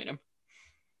the ultimatum.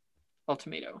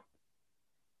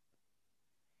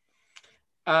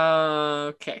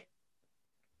 Okay.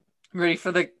 Ready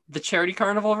for the charity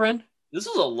carnival, Ren? This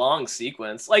was a long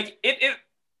sequence. Like it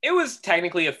was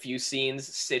technically a few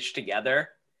scenes stitched together,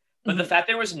 but the fact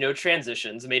there was no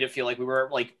transitions made it feel like we were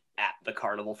like at the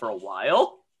carnival for a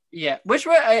while. Yeah, which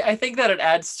way I think that it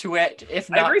adds to it. If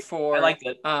not for, I liked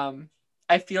it.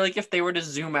 I feel like if they were to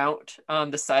zoom out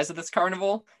the size of this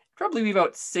carnival, probably be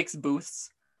about 6 booths.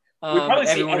 We probably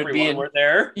see everyone were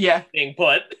there. Yeah, being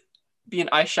put. Be an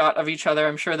eye shot of each other.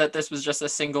 I'm sure that this was just a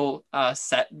single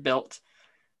set built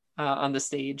on the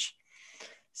stage.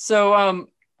 So,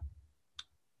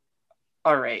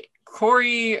 all right.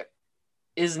 Corey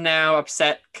is now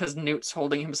upset because Newt's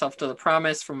holding himself to the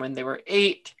promise from when they were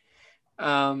 8.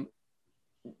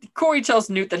 Corey tells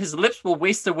Newt that his lips will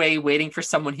waste away waiting for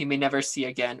someone he may never see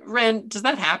again. Ren, does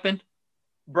that happen?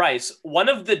 Bryce, one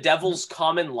of the devil's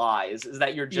common lies is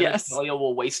that your genitalia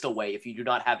will waste away if you do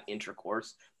not have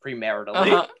intercourse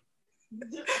premaritally.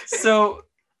 So,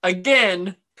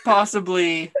 again,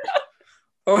 possibly...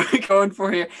 What are we going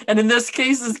for here? And in this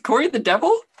case, is Corey the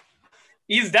devil?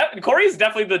 Corey's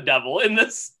definitely the devil in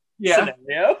this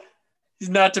scenario. He's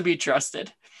not to be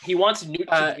trusted. He wants Newt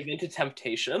to give into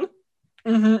temptation.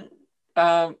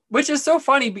 Mm-hmm. Which is so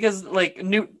funny because like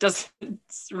Newt doesn't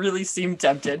really seem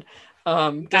tempted.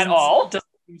 At all? Doesn't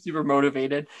seem super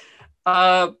motivated.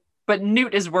 But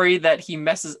Newt is worried that he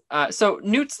messes. So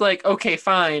Newt's like, okay,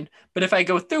 fine. But if I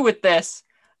go through with this,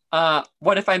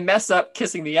 what if I mess up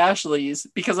kissing the Ashleys?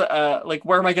 Because like,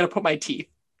 where am I going to put my teeth?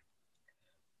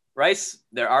 Bryce,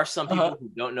 there are some people who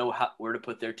don't know where to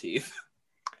put their teeth.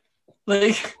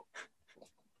 Like,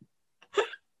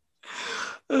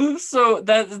 so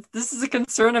this is a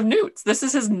concern of Newt's. This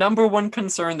is his number one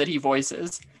concern that he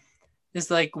voices.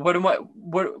 Is like, where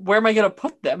am I gonna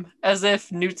put them? As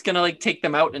if Newt's gonna like take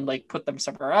them out and like put them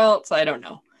somewhere else. I don't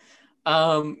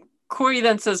know. Corey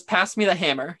then says, "Pass me the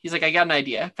hammer." He's like, "I got an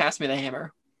idea. Pass me the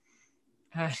hammer."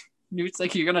 Newt's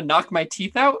like, "You're gonna knock my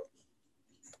teeth out?"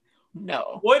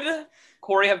 No. Would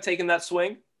Corey have taken that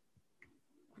swing?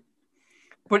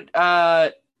 But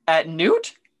at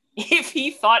Newt? If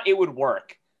he thought it would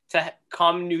work to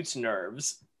calm Newt's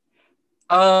nerves.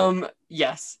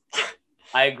 Yes.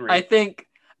 I agree. I think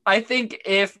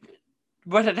if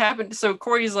what had happened. So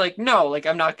Corey's like, no, like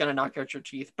I'm not gonna knock out your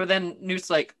teeth. But then Newt's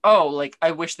like, oh, like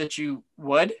I wish that you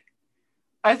would.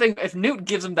 I think if Newt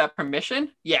gives him that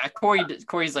permission, yeah,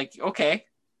 Corey's like, okay,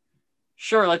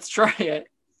 sure, let's try it.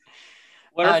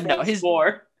 What are no, friends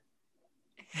for?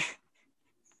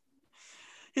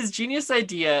 His genius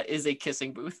idea is a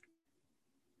kissing booth.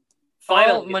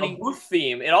 Finally, a booth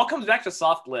theme. It all comes back to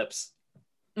soft lips.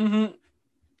 Mm-hmm.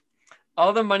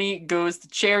 All the money goes to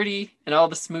charity, and all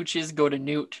the smooches go to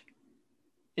Newt.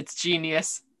 It's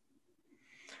genius.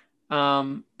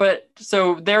 But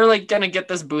so they're like gonna get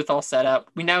this booth all set up.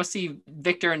 We now see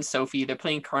Victor and Sophie. They're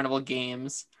playing carnival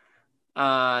games. They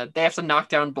have to knock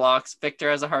down blocks. Victor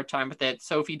has a hard time with it.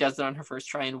 Sophie does it on her first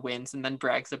try and wins, and then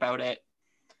brags about it.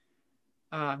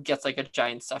 Gets like a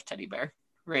giant stuffed teddy bear,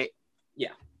 right?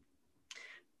 Yeah.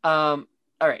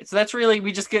 All right, so that's really,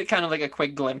 we just get kind of like a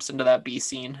quick glimpse into that B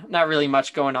scene. Not really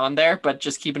much going on there, but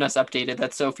just keeping us updated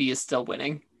that Sophie is still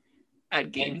winning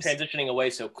at games. And transitioning away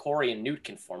so Corey and Newt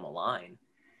can form a line.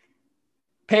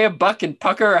 Pay $1 and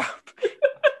pucker up.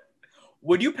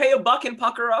 Would you pay $1 and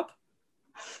pucker up?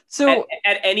 So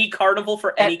at any carnival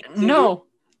for any no,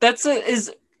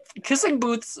 is kissing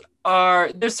booths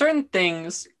are, there's certain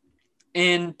things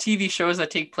in TV shows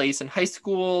that take place in high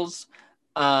schools,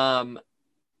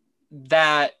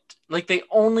 that like they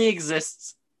only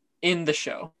exist in the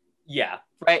show. Yeah.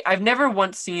 Right? I've never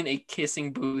once seen a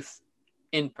kissing booth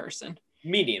in person.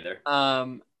 Me neither.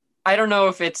 I don't know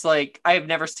if it's like, I've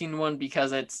never seen one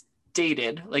because it's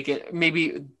dated. Like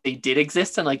maybe they did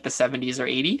exist in like the 70s or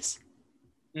 80s.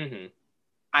 Mm-hmm.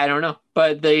 I don't know,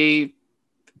 but they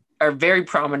are very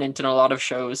prominent in a lot of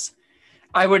shows.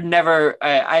 I would never,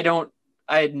 I would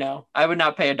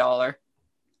not pay $1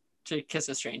 to kiss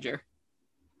a stranger.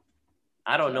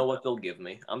 I don't know what they'll give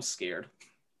me. I'm scared.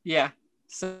 Yeah.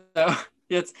 So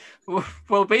it's,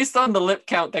 well, based on the lip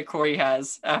count that Corey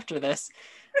has after this,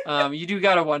 you do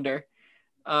gotta wonder.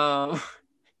 All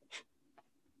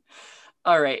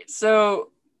right. So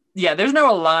yeah, there's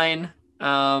now a line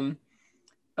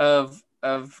of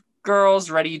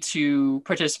girls ready to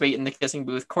participate in the kissing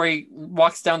booth. Corey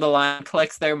walks down the line,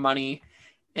 collects their money,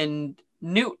 and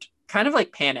Newt kind of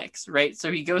like panics, right?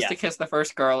 So he goes to kiss the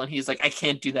first girl and he's like, I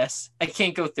can't do this. I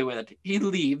can't go through with it. He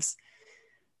leaves.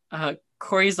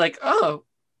 Corey's like, oh,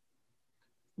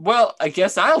 well, I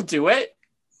guess I'll do it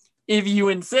if you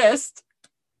insist.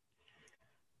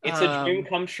 It's a dream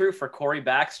come true for Corey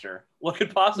Baxter. What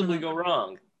could possibly go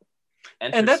wrong?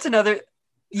 And that's another,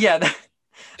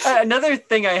 another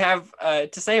thing I have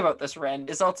to say about this, Ren,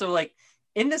 is also like,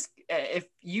 in this, if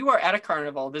you are at a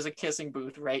carnival, there's a kissing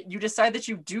booth, right? You decide that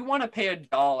you do want to pay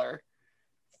 $1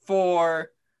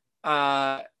 for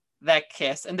that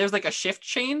kiss, and there's like a shift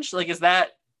change. Like, is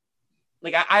that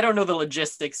like, I don't know the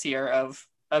logistics here of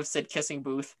said kissing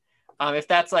booth. If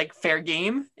that's like fair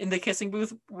game in the kissing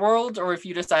booth world, or if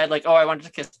you decide like, oh, I wanted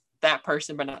to kiss that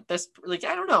person but not this, like,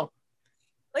 I don't know.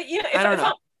 Like, yeah, I don't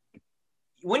know.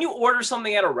 When you order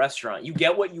something at a restaurant, you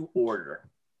get what you order.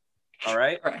 All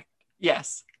right. Correct.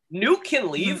 Yes. Newt can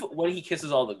leave when he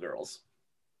kisses all the girls.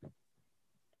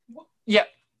 Yep.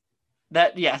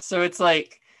 So it's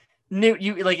like, Newt,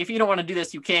 you like, if you don't want to do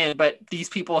this, you can, but these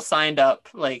people signed up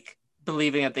like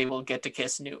believing that they will get to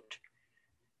kiss Newt.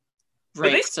 Right.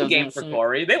 But they still game for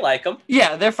Corey. They like him.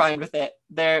 Yeah, they're fine with it.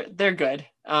 They're good.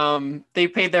 They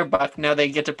paid their buck. Now they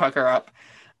get to pucker up.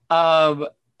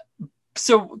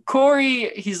 So Corey,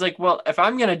 he's like, well, if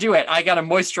I'm gonna do it, I gotta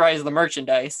moisturize the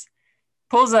merchandise.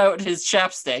 Pulls out his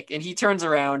chapstick and he turns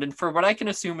around and for what I can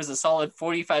assume is a solid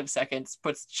 45 seconds,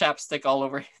 puts chapstick all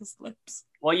over his lips.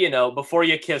 Well, you know, before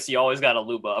you kiss, you always got to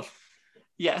lube up.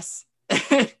 Yes.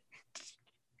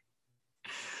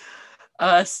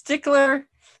 Stickler,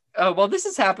 while this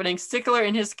is happening, Stickler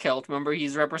in his kilt, remember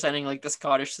he's representing like the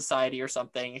Scottish Society or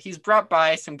something. He's brought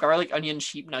by some garlic onion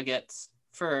sheep nuggets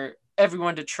for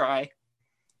everyone to try.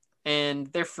 And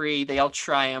they're free. They all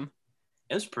try them.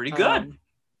 It's pretty good.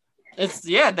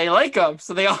 They like them,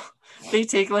 so they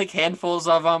take like handfuls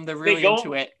of them. They're really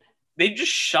into it. They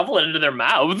just shovel it into their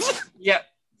mouths. Yep.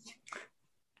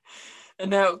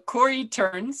 And now Corey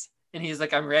turns and he's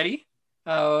like, "I'm ready."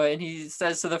 And he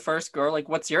says to the first girl, "Like,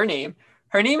 what's your name?"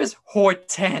 Her name is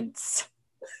Hortense.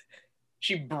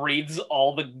 She breathes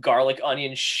all the garlic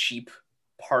onion sheep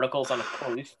particles on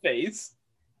Corey's face.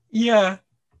 Yeah.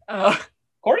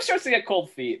 Corey starts to get cold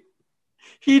feet.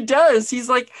 He does. He's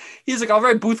like, all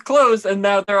right, booth closed, and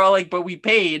now they're all like, but we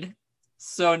paid,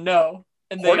 so no.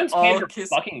 And they all kiss.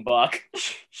 Fucking buck.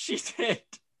 She did.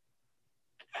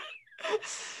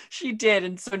 She did,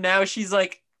 and so now she's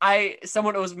like,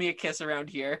 someone owes me a kiss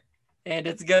around here, and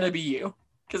it's gonna be you,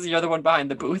 because you're the one behind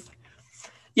the booth.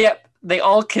 Yep, they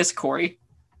all kiss Corey.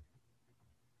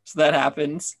 So that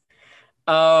happens.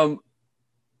 And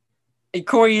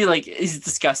Corey like is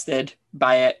disgusted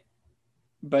by it,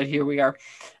 but here we are.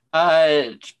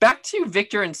 Back to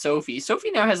Victor and Sophie.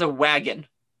 Sophie now has a wagon.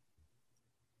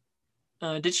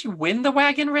 Did she win the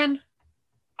wagon, Ren?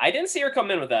 I didn't see her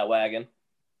come in with that wagon.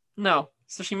 No,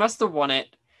 so she must have won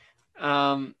it.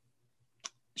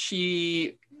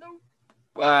 She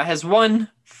has won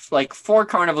like 4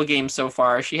 carnival games so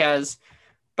far. She has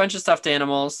a bunch of stuffed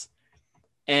animals,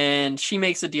 and she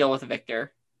makes a deal with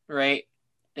Victor, right?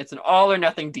 It's an all or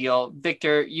nothing deal.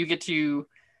 Victor, you get to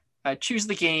choose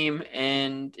the game,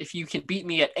 and if you can beat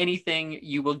me at anything,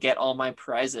 you will get all my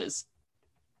prizes.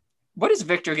 What is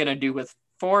Victor going to do with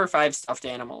 4 or 5 stuffed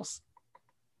animals?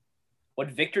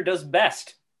 What Victor does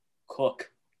best,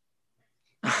 cook.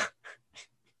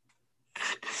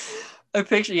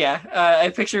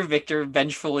 I picture Victor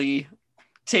vengefully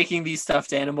taking these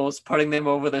stuffed animals, putting them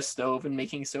over the stove, and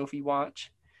making Sophie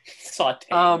watch.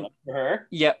 Sauteing for her.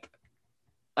 Yep.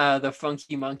 The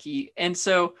funky monkey. And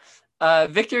so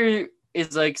Victor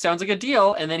is like, sounds like a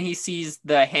deal, and then he sees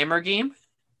the hammer game,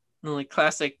 the like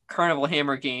classic carnival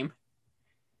hammer game.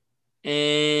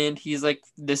 And he's like,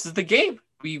 this is the game.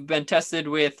 We've been tested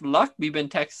with luck. We've been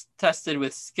tested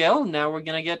with skill. Now we're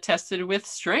going to get tested with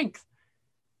strength.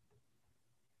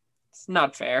 It's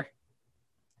not fair.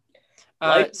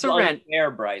 So Ren, unfair,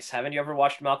 Bryce. Haven't you ever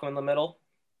watched Malcolm in the Middle?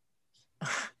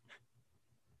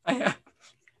 I have.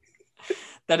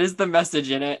 That is the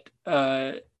message in it.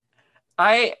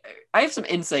 I have some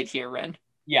insight here, Ren.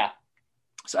 Yeah.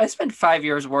 So I spent 5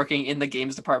 years working in the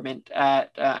games department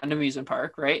at an amusement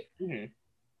park, right?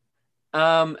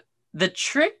 Mm-hmm. The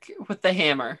trick with the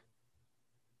hammer,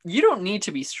 you don't need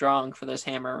to be strong for this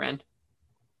hammer, Ren.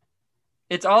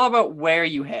 It's all about where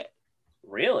you hit.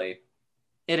 Really?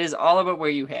 It is all about where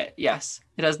you hit, yes.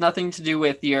 It has nothing to do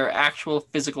with your actual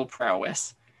physical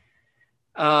prowess.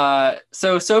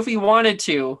 So Sophie wanted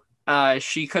to,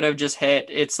 she could have just hit.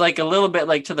 It's like a little bit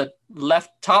like to the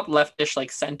top leftish,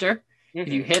 like center. Mm-hmm.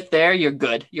 If you hit there, you're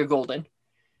good. You're golden.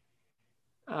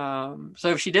 So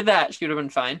if she did that, she would have been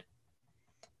fine.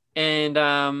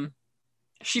 And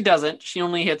she doesn't. She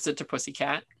only hits it to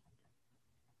Pussycat.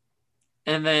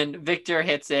 And then Victor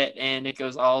hits it, and it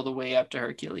goes all the way up to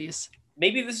Hercules.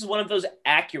 Maybe this is one of those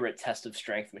accurate test of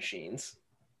strength machines.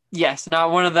 Yes,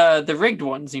 not one of the rigged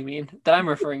ones, you mean, that I'm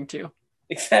referring to.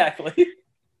 Exactly.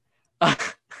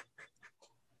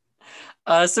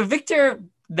 So Victor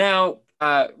now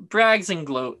brags and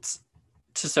gloats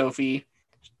to Sophie.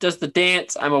 Does the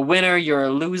dance. I'm a winner. You're a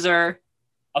loser.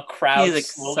 A crowd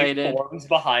He's slowly excited. forms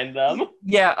behind them.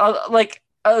 Yeah, like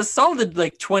a solid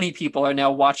like 20 people are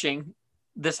now watching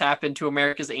this happen to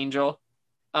America's Angel.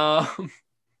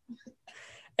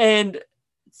 And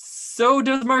so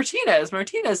does Martinez.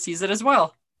 Martinez sees it as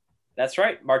well. That's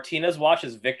right. Martinez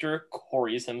watches Victor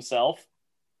Corey's himself.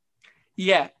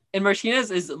 Yeah, and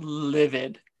Martinez is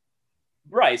livid.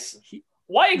 Bryce,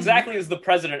 why exactly is the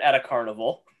president at a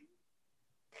carnival?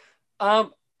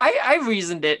 I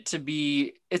reasoned it to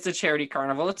be it's a charity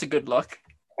carnival. It's a good look.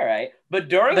 All right. But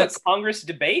during the Congress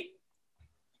debate?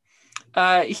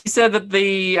 He said that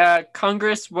the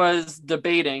Congress was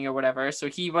debating or whatever, so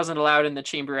he wasn't allowed in the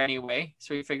chamber anyway.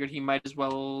 So he figured he might as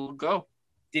well go.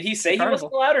 Did he say he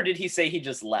wasn't allowed, or did he say he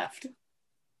just left?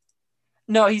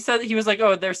 No, he said he was like,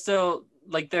 oh, they're still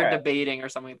like they're debating or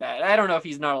something like that. I don't know if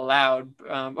he's not allowed,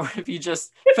 or if he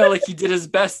just felt like he did his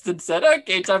best and said,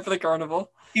 okay, time for the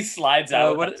carnival. He slides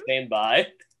out without staying by.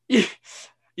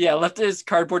 Yeah, left his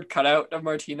cardboard cutout of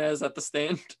Martinez at the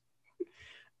stand.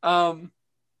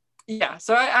 Yeah,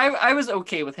 so I was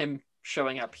okay with him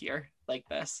showing up here like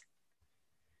this.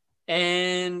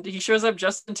 And he shows up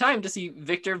just in time to see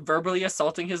Victor verbally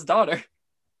assaulting his daughter.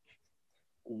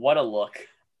 What a look.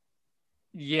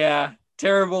 Yeah,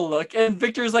 terrible look. And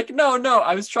Victor's like, no,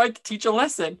 I was trying to teach a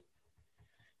lesson.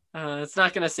 It's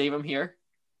not going to save him here.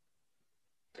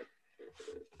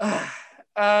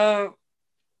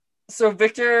 So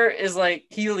Victor is like,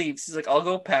 he leaves. He's like, I'll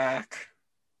go pack.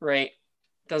 Right?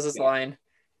 Does his line.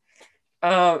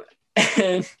 And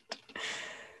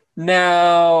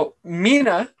now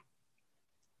Mina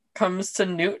comes to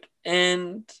Newt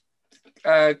and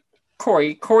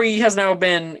Corey. Corey has now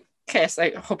been kissed.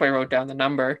 I hope I wrote down the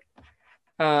number.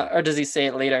 Or does he say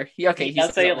it later? He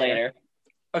does say it later.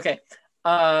 Okay.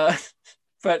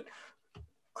 But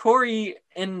Corey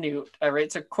and Newt, all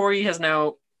right, so Corey has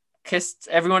now kissed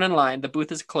everyone in line. The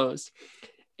booth is closed.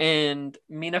 And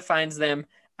Mina finds them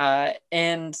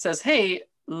and says, hey,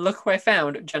 look who I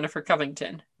found, Jennifer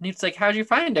Covington. Newt's like, how'd you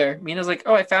find her? Mina's like,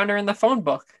 oh, I found her in the phone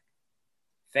book.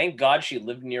 Thank God she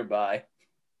lived nearby.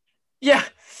 Yeah,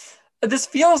 this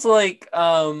feels like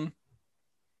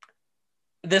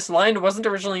this line wasn't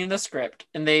originally in the script,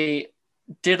 and they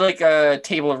did like a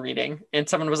table reading, and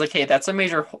someone was like, "Hey, that's a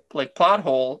major like plot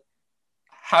hole.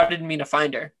 How did Mina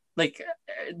find her?" Like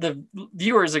the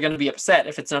viewers are going to be upset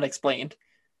if it's not explained.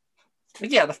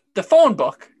 Like, yeah, the phone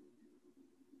book.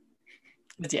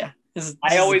 But yeah,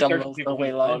 I always a heard dumb people away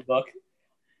from the line. phone book.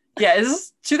 Yeah, this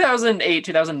is 2008,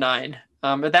 2009.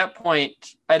 At that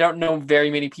point, I don't know very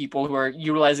many people who are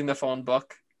utilizing the phone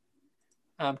book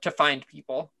to find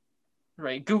people.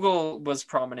 Right, Google was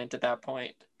prominent at that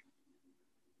point.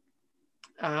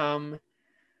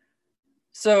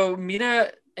 So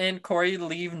Mina and Corey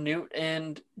leave Newt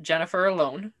and Jennifer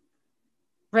alone.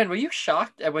 Ren, were you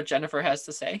shocked at what Jennifer has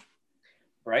to say?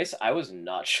 Bryce, I was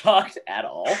not shocked at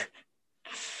all.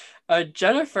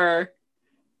 Jennifer,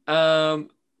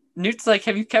 Newt's like,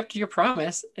 "Have you kept your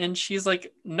promise?" And she's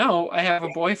like, "No, I have a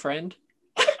boyfriend."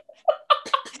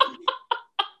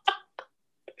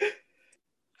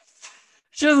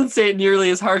 She doesn't say it nearly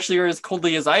as harshly or as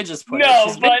coldly as I just put it. No,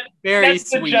 She's but very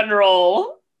that's the sweet.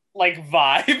 general like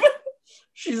vibe.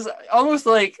 She's almost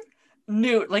like,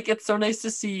 "Newt, like, it's so nice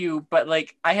to see you, but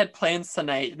like I had plans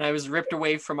tonight and I was ripped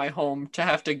away from my home to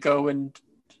have to go and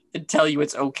tell you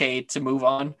it's okay to move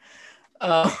on."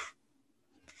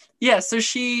 Yeah, so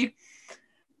she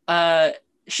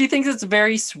thinks it's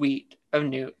very sweet of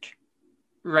Newt,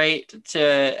 right,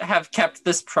 to have kept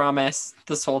this promise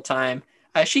this whole time.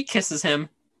 She kisses him,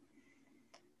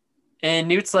 and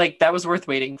Newt's like, "That was worth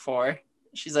waiting for."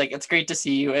 She's like, "It's great to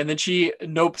see you," and then she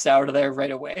nopes out of there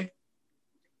right away.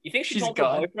 You think she She's told her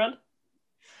gone. boyfriend?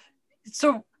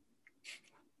 So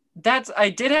I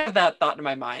did have that thought in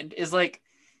my mind, is like,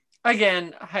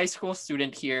 again, a high school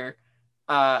student here,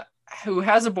 who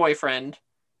has a boyfriend,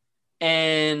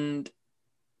 and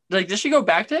like, does she go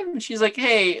back to him? And she's like,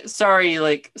 "Hey, sorry,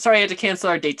 I had to cancel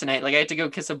our date tonight. Like, I had to go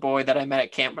kiss a boy that I met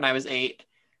at camp when I was 8,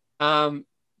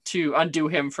 to undo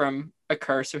him from a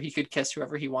curse so he could kiss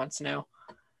whoever he wants now."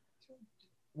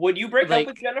 Would you break Like-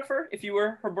 up with Jennifer if you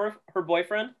were her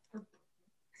boyfriend?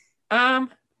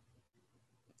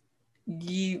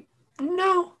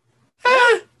 No.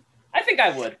 I think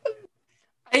I would.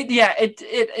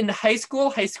 It in high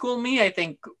school me, I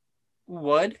think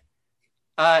would.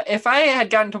 If I had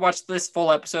gotten to watch this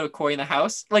full episode of Corey in the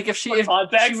House, like if she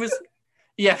Context? was,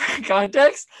 yeah, for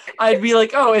context, I'd be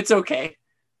like, "Oh, it's okay."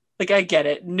 Like, I get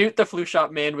it. Newt the flu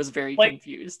shot man was very Like-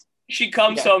 confused. She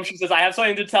comes Yeah. home, she says, "I have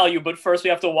something to tell you, but first we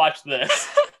have to watch this."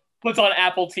 Puts on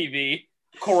Apple TV,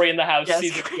 Corey in the House, Yes.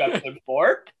 season 2, episode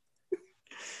 4.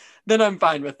 Then I'm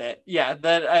fine with it. Yeah,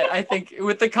 that I think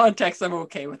with the context, I'm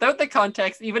okay. Without the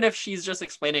context, even if she's just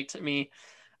explaining it to me,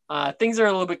 things are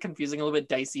a little bit confusing, a little bit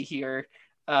dicey here.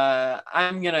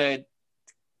 I'm gonna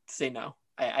say no.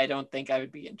 I don't think I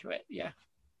would be into it. Yeah.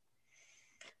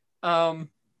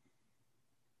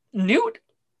 Newt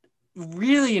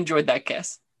really enjoyed that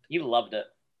kiss. You loved it.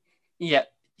 Yeah,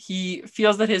 he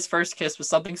feels that his first kiss was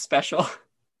something special.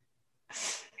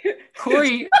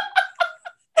 Corey,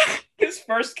 His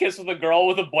first kiss with a girl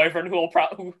with a boyfriend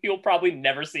who he'll probably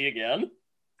never see again.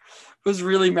 was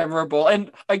really memorable.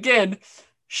 And again,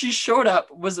 she showed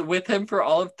up, was with him for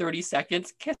all of 30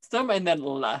 seconds, kissed him, and then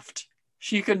left.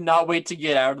 She could not wait to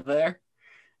get out of there.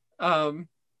 And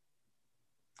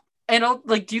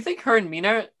do you think her and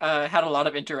Mina had a lot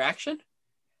of interaction?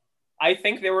 I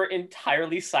think they were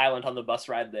entirely silent on the bus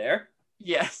ride there.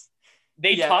 Yes.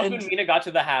 They Yeah, talked and- when Mina got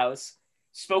to the house,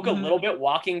 spoke a Mhm. little bit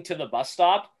walking to the bus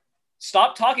stop,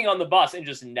 stopped talking on the bus, and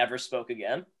just never spoke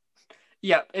again.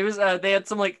 Yeah, it was. They had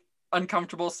some like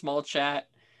uncomfortable small chat,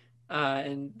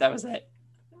 and that was it.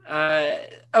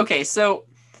 Okay, so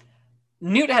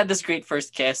Newt had this great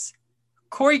first kiss.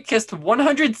 Corey kissed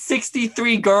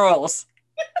 163 girls.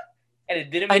 And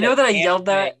it didn't I mean know a that I damn yelled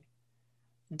that. thing.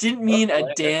 Didn't mean a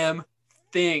What? damn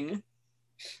thing.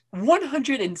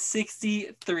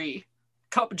 163.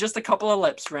 Just a couple of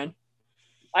lips, Ren.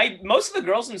 Most of the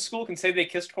girls in school can say they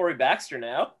kissed Corey Baxter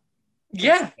now.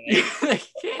 Yeah.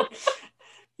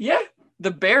 Yeah.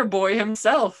 The bear boy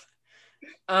himself.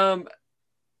 All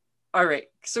right.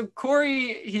 So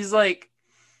Corey, he's like,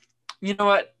 "You know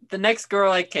what? The next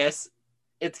girl I kiss,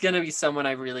 it's going to be someone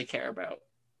I really care about."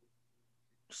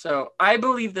 So I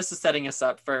believe this is setting us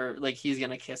up for like he's going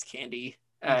to kiss Candy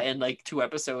in like 2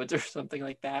 episodes or something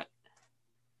like that.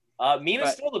 Mina's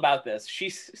But- thrilled about this. She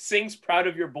sings "Proud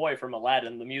of Your Boy" from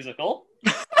Aladdin, the musical.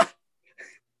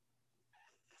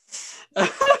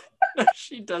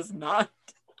 She does not.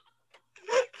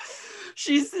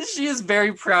 She is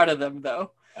very proud of them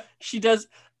though. She does,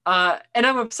 and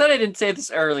I'm upset I didn't say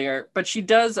this earlier, but she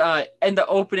does in the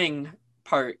opening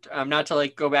part, not to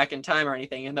like go back in time or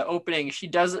anything. In the opening,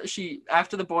 she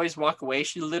after the boys walk away,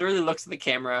 she literally looks at the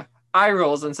camera, eye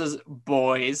rolls, and says,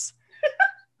 "Boys,"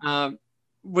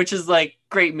 which is like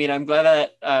great meat. I'm glad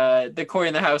that the Cory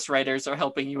in the House writers are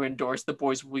helping you endorse the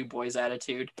boys will be boys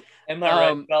attitude. Am I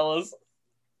right, fellas?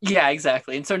 Yeah,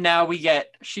 exactly. And so now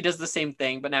she does the same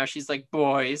thing, but now she's like,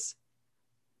 "Boys,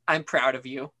 I'm proud of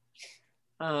you."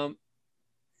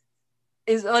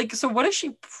 Is like, so what is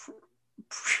she?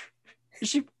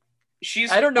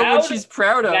 She's I don't know what she's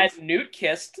proud of. That Newt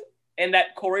kissed, and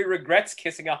that Cory regrets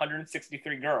kissing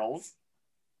 163 girls.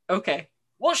 Okay.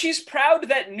 Well, she's proud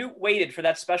that Newt waited for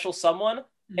that special someone,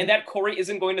 and that Cory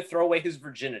isn't going to throw away his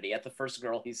virginity at the first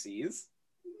girl he sees.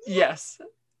 Yes,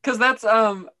 because that's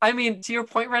I mean, to your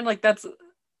point, Ren, like that's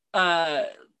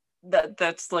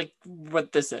that's like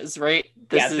what this is, right?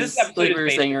 This is like we were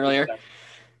saying earlier.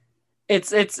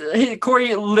 It's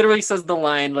Cory literally says the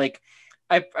line like,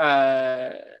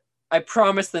 I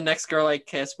promise the next girl I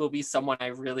kiss will be someone I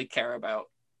really care about.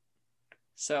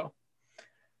 So,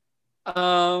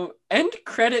 end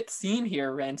credit scene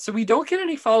here, Ren. So we don't get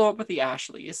any follow up with the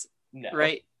Ashleys,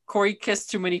 right? Cory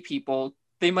kissed too many people.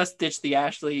 They must ditch the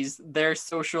Ashleys. Their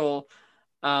social,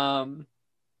 what am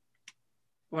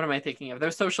I thinking of?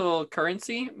 Their social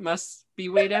currency must be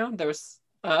way down. There's,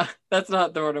 that's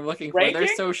not the word I'm looking for. Their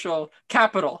social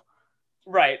capital.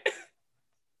 Right.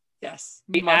 Yes.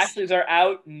 The Ashleys are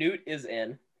out. Newt is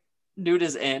in.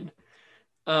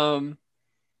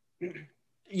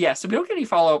 Yeah, so we don't get any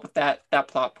follow up with that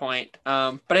plot point.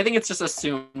 But I think it's just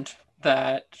assumed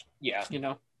that they're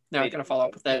not going to follow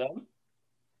up with it.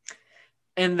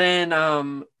 And then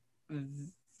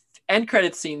end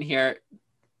credit scene here.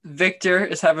 Victor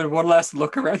is having one last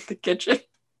look around the kitchen.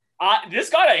 This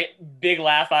got a big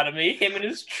laugh out of me. Him in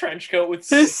his trench coat with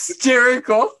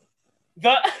hysterical.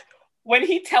 When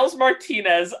he tells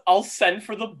Martinez, "I'll send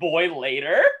for the boy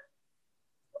later,"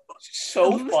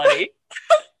 so funny.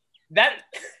 that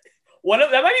might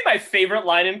be my favorite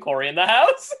line in Cory in the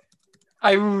House.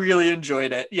 I really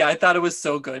enjoyed it. Yeah, I thought it was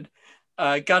so good.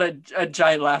 Got a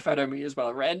giant laugh out of me as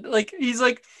well. Red, like he's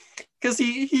like, because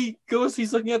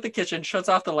he's looking at the kitchen, shuts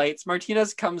off the lights.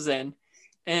 Martinez comes in,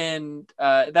 and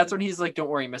that's when he's like, "Don't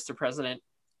worry, Mr. President,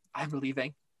 I'm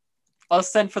leaving. I'll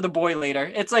send for the boy later."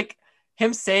 It's like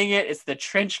him saying it. It's the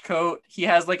trench coat. He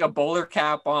has like a bowler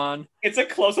cap on. It's a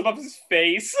close up of his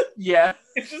face. Yeah,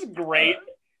 it's just great.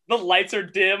 The lights are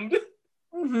dimmed.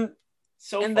 Mm-hmm.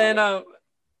 So and funny.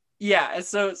 then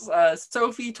so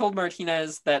Sophie told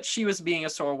Martinez that she was being a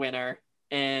sore winner,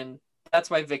 and that's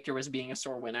why Victor was being a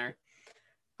sore winner.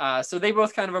 So they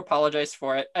both kind of apologized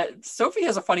for it. Sophie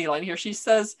has a funny line here. She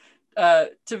says to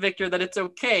Victor that it's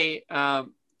okay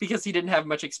because he didn't have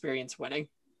much experience winning.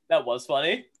 That was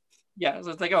funny. Yeah,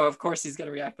 so it's like, oh, of course he's going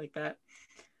to react like that.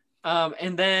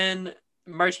 And then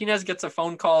Martinez gets a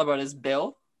phone call about his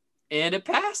bill, and it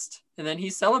passed. And then he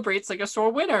celebrates like a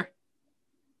sore winner.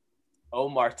 Oh,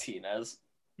 Martinez.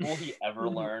 Will he ever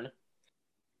learn?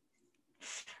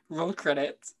 Roll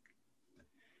credits.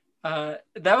 That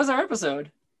was our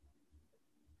episode.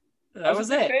 That was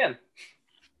it. Fan.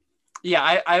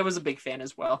 Yeah, I was a big fan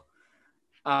as well.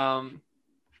 I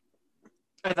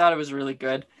thought it was really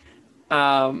good.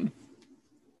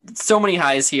 So many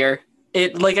highs here.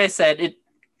 It, like I said, did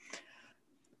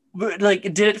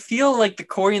it feel like the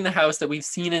Cory in the House that we've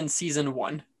seen in season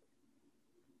 1?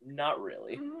 Not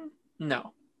really.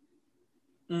 No.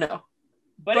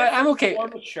 But I'm okay. More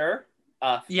mature,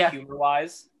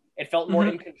 humor-wise. It felt more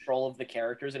in control of the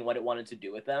characters and what it wanted to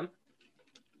do with them.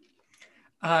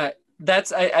 I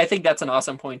think that's an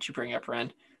awesome point you bring up,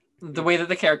 Ren. The way that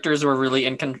the characters were really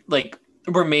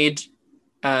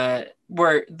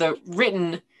were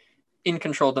written in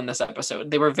control in this episode.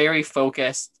 They were very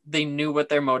focused. They knew what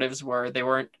their motives were. They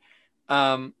weren't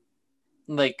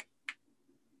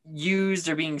used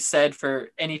or being said for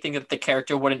anything that the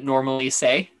character wouldn't normally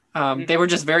say. They were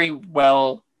just very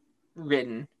well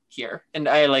written here, and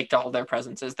I liked all their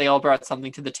presences. They all brought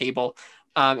something to the table.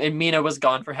 And Mina was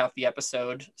gone for half the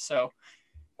episode, so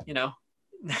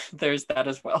there's that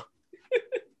as well.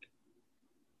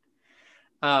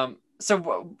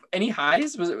 So any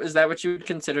highs? Is that what you would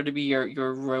consider to be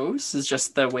your rose? Is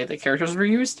just the way the characters were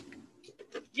used?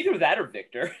 Either that or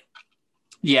Victor.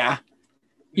 Yeah.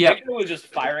 Victor was just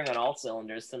firing on all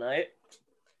cylinders tonight.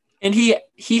 And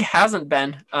he hasn't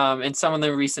been in some of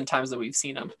the recent times that we've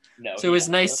seen him. No. So it was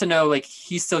nice to know like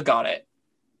he still got it.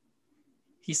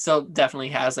 He still definitely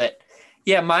has it.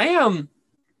 Yeah, my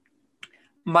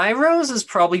rose is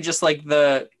probably just like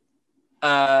the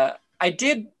I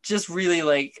did just really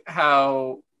like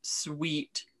how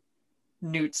sweet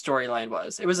Newt storyline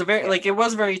was. It was it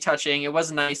was very touching. It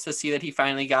was nice to see that he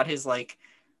finally got his like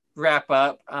wrap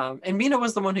up. And Mina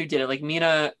was the one who did it. Like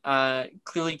Mina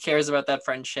clearly cares about that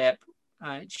friendship.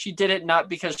 She did it not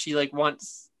because she like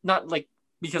wants, not like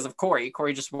because of Corey.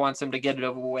 Corey just wants him to get it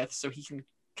over with so he can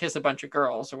kiss a bunch of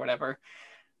girls or whatever.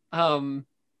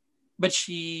 But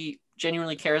she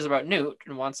genuinely cares about Newt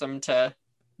and wants him to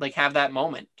like have that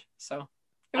moment. So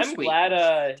it was I'm sweet.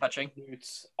 glad Touching.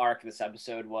 Newt's arc this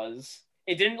episode was.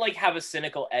 It didn't like have a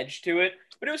cynical edge to it,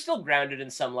 but it was still grounded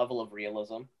in some level of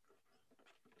realism.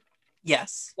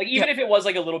 Yes. Like even if it was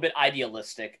like a little bit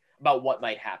idealistic about what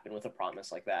might happen with a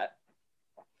promise like that.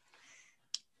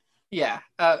 Yeah.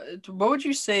 What would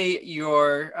you say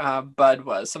your bud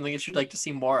was? Something that you'd like to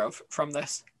see more of from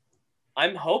this?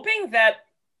 I'm hoping that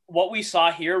what we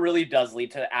saw here really does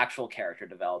lead to actual character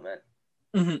development.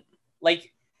 Mm-hmm.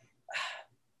 Like,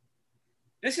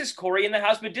 this is Corey in the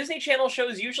House, but Disney Channel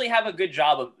shows usually do a good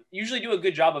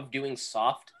job of doing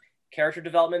soft character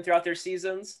development throughout their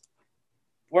seasons,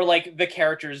 where like the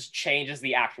characters change as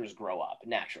the actors grow up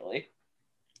naturally.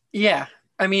 Yeah.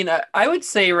 I mean, I would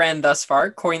say Ran thus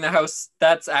far, Corey in the House,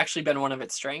 that's actually been one of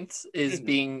its strengths, is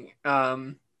being at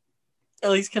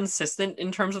least consistent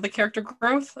in terms of the character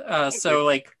growth. So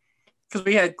like, because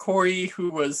we had Corey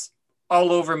who was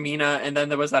all over Mina, and then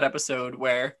there was that episode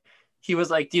where he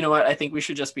was like, do you know what? I think we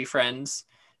should just be friends.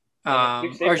 Yeah,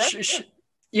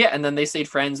 and then they stayed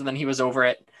friends, and then he was over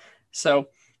it. So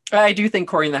I do think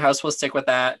Corey in the House will stick with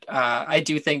that. I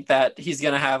do think that he's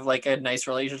going to have like a nice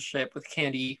relationship with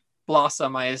Candy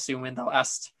Blossom, I assume, in the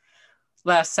last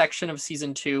section of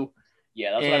season 2.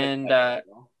 Yeah, that's and what I'm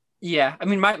yeah, I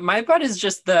mean, my butt is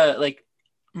just the like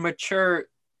mature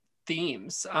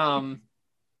themes.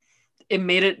 It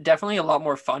made it definitely a lot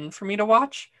more fun for me to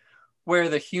watch, where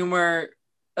the humor,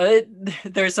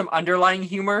 there's some underlying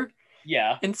humor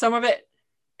in some of it,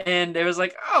 and it was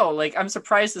like, oh, like I'm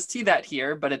surprised to see that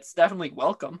here, but it's definitely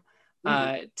welcome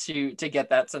to get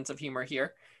that sense of humor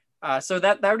here. So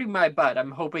that would be my butt.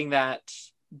 I'm hoping that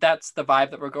that's the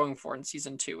vibe that we're going for in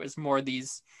season 2, is more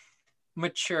these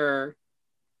mature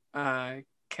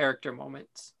character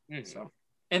moments. So,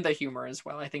 and the humor as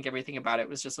well. I think everything about it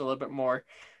was just a little bit more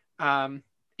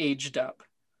aged up.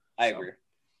 I agree.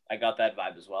 I got that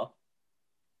vibe as well.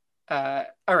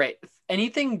 All right.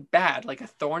 Anything bad, like a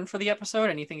thorn for the episode?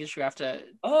 Anything that you have to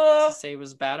say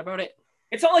was bad about it?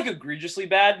 It's not like egregiously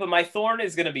bad, but my thorn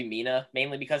is going to be Mina,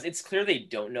 mainly because it's clear they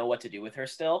don't know what to do with her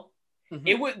still.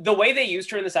 The way they used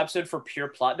her in this episode for pure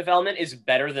plot development is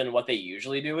better than what they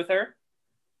usually do with her.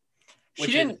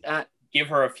 Which is give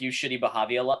her a few shitty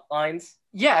Bahavia lines.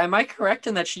 Yeah, am I correct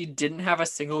in that she didn't have a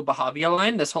single Bahavia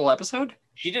line this whole episode?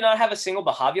 She did not have a single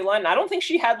Bahavia line. I don't think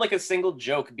she had like a single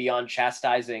joke beyond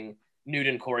chastising Newt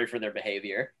and Corey for their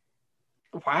behavior.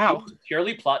 Wow.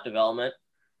 Purely plot development.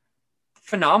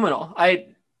 Phenomenal.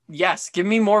 Yes, give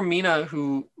me more Mina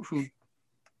who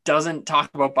doesn't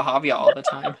talk about Bahavia all the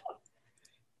time.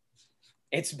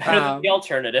 It's better than the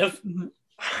alternative.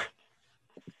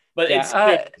 But they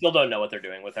still don't know what they're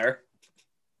doing with her.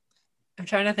 I'm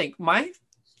trying to think. My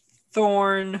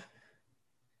thorn,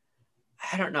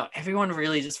 I don't know. Everyone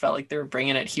really just felt like they were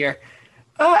bringing it here.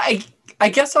 I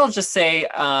guess I'll just say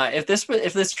if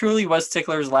this truly was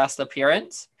Tickler's last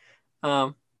appearance,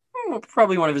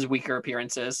 probably one of his weaker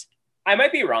appearances. I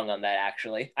might be wrong on that,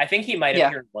 actually. I think he might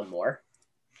appear in one more.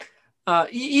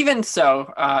 Even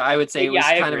so, I would say it was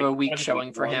kind of a weak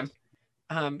showing for him.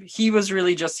 He was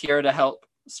really just here to help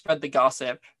spread the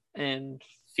gossip and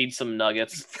feed some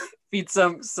nuggets. Feed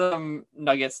some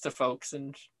nuggets to folks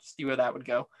and see where that would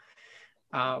go.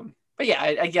 But yeah,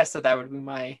 I guess that would be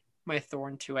my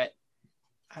thorn to it.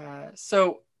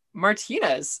 So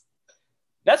Martinez.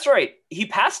 That's right. He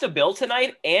passed a bill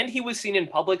tonight, and he was seen in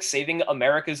public saving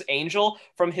America's Angel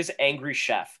from his angry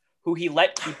chef, who he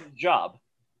let keep his job.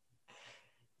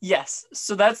 Yes.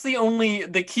 So that's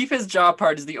the keep his job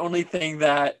part is the only thing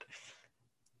that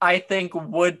I think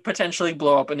would potentially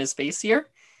blow up in his face here.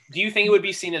 Do you think it would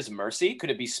be seen as mercy? Could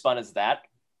it be spun as that?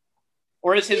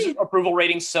 Or is his approval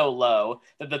rating so low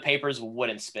that the papers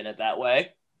wouldn't spin it that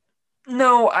way?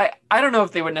 No, I don't know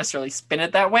if they would necessarily spin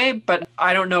it that way, but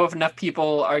I don't know if enough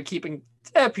people are keeping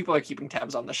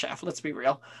tabs on the chef. Let's be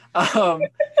real. I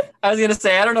was going to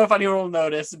say, I don't know if anyone will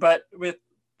notice, but with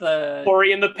the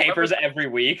Corey in the papers every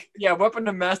week. Yeah, weapon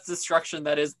of mass destruction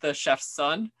that is the chef's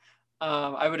son.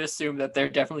 I would assume that they're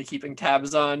definitely keeping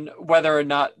tabs on whether or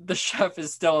not the chef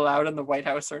is still allowed in the White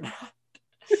House or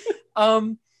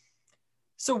not.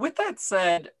 So with that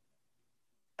said,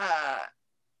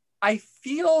 I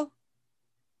feel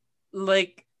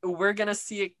like we're going to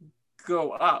see it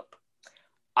go up.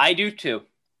 I do too.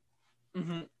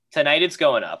 hmm Tonight it's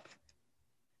going up.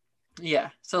 Yeah.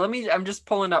 So I'm just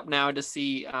pulling up now to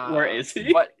see Where is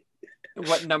he?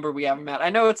 what number we have him at. I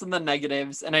know it's in the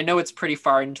negatives, and I know it's pretty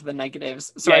far into the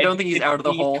negatives, so I don't think he's it's out of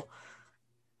the deep. hole.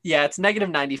 Yeah, it's negative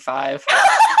 95.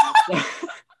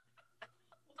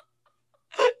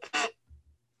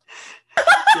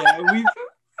 Yeah,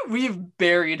 we've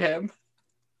buried him.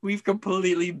 We've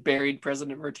completely buried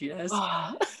President Martinez.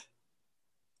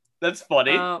 That's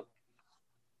funny.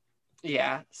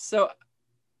 Yeah, so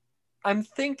I'm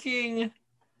thinking,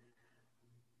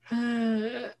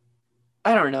 I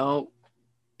don't know.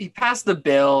 He passed the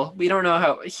bill. We don't know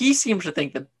how. He seemed to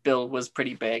think the bill was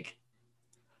pretty big.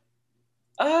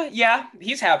 Yeah,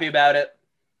 he's happy about it.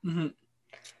 Mm-hmm.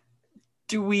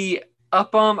 Do we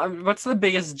up him? I mean, what's the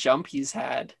biggest jump he's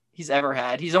ever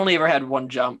had? He's only ever had one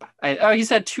jump. He's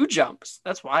had 2 jumps.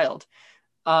 That's wild.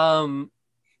 Where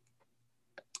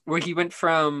he went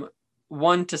from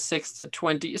 1 to 6 to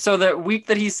 20. So the week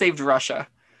that he saved Russia,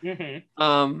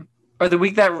 or the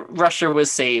week that Russia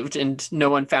was saved and no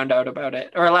one found out about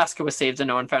it, or Alaska was saved and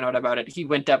no one found out about it, he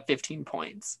went up 15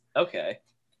 points. Okay.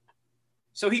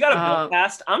 So he got a bill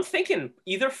passed. I'm thinking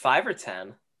either 5 or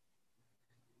 10.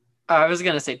 I was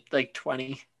gonna say like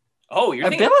 20. Oh, you're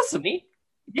thinking 20?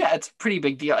 Yeah, it's a pretty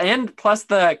big deal. And plus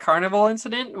the carnival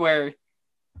incident where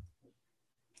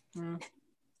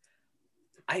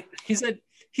he said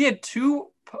he had 2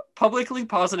 publicly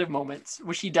positive moments,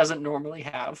 which he doesn't normally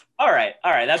have. All right,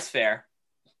 that's fair.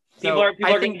 People are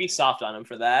going to be soft on him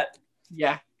for that.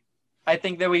 Yeah, I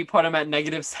think that we put him at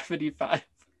negative 75.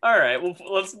 All right, well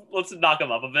let's knock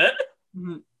him up a bit.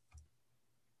 Mm-hmm.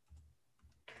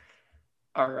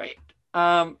 All right,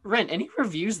 Ren, any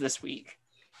reviews this week?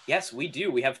 Yes, we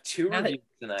do. We have 2 reviews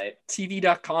tonight.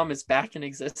 TV.com is back in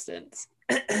existence.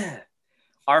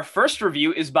 Our first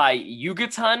review is by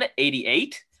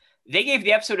Yugatun88. They gave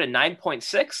the episode a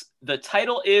 9.6. The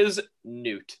title is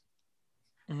Newt.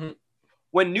 Mm-hmm.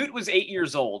 When Newt was 8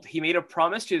 years old, he made a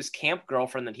promise to his camp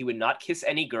girlfriend that he would not kiss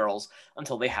any girls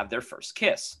until they have their first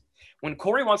kiss. When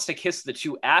Corey wants to kiss the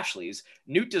 2 Ashleys,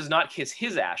 Newt does not kiss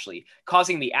his Ashley,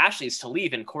 causing the Ashleys to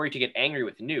leave and Corey to get angry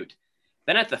with Newt.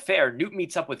 Then at the fair, Newt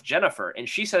meets up with Jennifer, and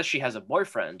she says she has a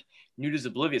boyfriend. Newt is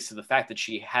oblivious to the fact that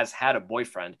she has had a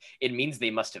boyfriend. It means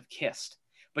they must have kissed.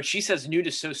 But she says Newt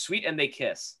is so sweet, and they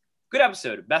kiss. Good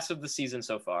episode. Best of the season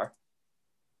so far.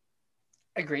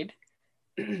 Agreed.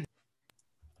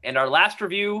 And our last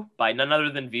review by none other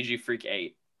than VG Freak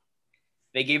 8.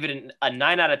 They gave it a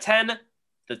 9 out of 10.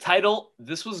 The title,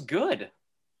 This Was Good.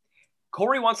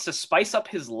 Corey wants to spice up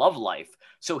his love life,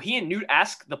 so he and Newt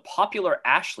ask the popular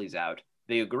Ashleys out.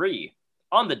 They agree.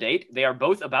 On the date, they are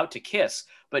both about to kiss,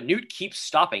 but Newt keeps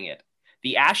stopping it.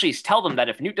 The Ashleys tell them that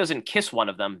if Newt doesn't kiss one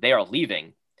of them, they are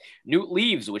leaving. Newt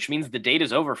leaves, which means the date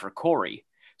is over for Corey.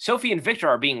 Sophie and Victor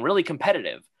are being really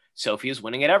competitive. Sophie is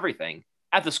winning at everything.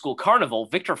 At the school carnival,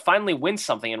 Victor finally wins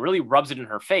something and really rubs it in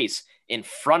her face in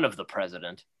front of the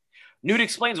president. Newt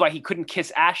explains why he couldn't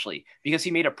kiss Ashley, because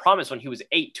he made a promise when he was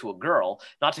 8 to a girl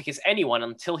not to kiss anyone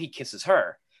until he kisses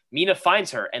her. Mina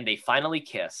finds her, and they finally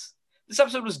kiss. This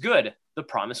episode was good. The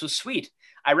promise was sweet.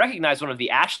 I recognized one of the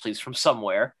Ashleys from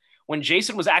somewhere. When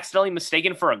Jason was accidentally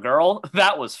mistaken for a girl,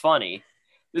 that was funny.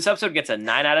 This episode gets a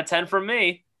 9 out of 10 from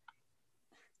me.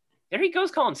 There he goes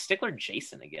calling Stickler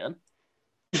Jason again.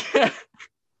 I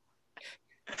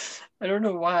don't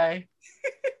know why.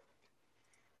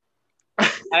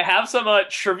 I have some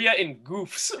trivia and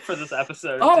goofs for this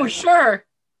episode. Oh, sure.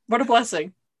 What a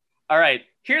blessing. All right,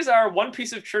 here's our one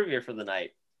piece of trivia for the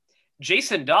night.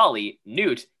 Jason Dolly,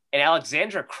 Newt, and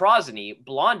Alexandra Krosny,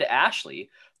 blonde Ashley,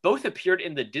 both appeared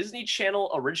in the Disney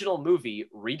Channel original movie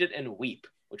Read It and Weep,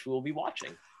 which we will be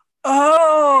watching.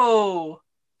 Oh!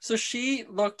 So she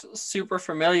looked super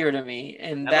familiar to me,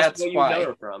 and that's what why. You know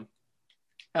her from.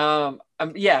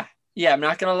 Yeah, I'm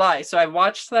not gonna lie. So I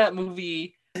watched that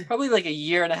movie probably like a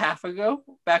year and a half ago,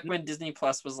 back when Disney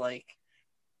Plus was like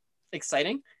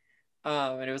exciting.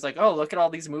 And it was like, oh, look at all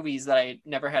these movies that I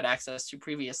never had access to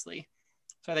previously.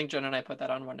 So I think Jonah and I put that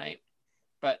on one night.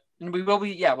 And we'll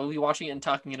be watching it and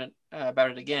talking about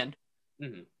it again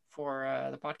for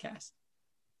the podcast.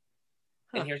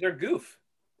 And here's our goof.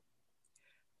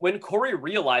 When Corey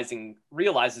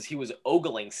realizes he was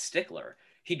ogling Stickler,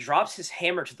 he drops his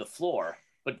hammer to the floor.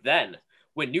 But then,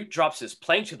 when Newt drops his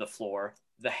plank to the floor,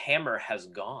 the hammer has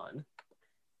gone.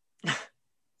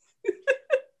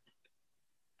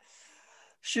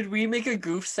 Should we make a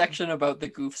goof section about the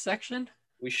goof section?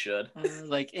 We should.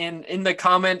 Like in the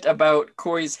comment about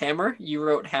Corey's hammer, you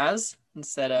wrote has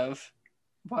instead of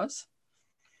was.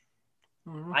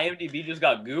 IMDb just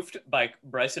got goofed by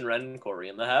Bryson Wren and Corey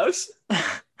in the house.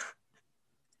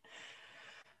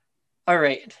 All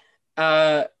right.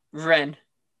 Ren.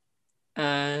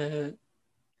 Uh,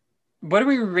 what are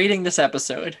we rating this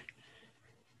episode?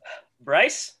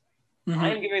 Bryce, I Mhm.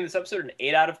 am giving this episode an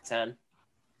 8 out of 10.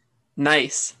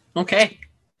 Nice. Okay.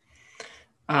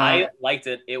 I liked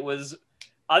it. It was,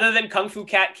 other than Kung Fu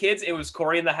Cat Kids, it was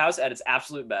Cory in the House at its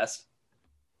absolute best.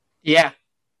 Yeah.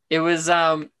 It was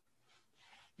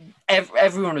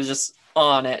everyone was just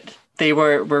on it. They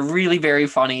were really very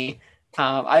funny.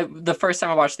 The first time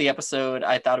I watched the episode,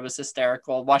 I thought it was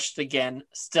hysterical. Watched it again,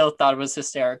 still thought it was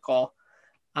hysterical.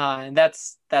 And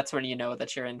that's when you know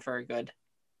that you're in for a good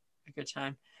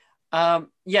time.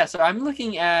 Yeah, so I'm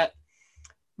looking at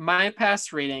my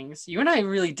past ratings. You and I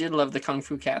really did love the Kung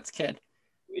Fu Cats kid.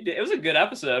 It was a good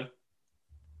episode.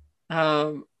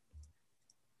 I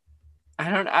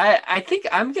think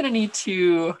I'm gonna need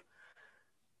to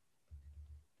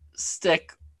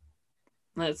stick.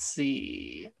 Let's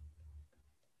see.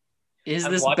 Is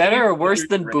this better or worse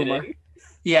than Boomer?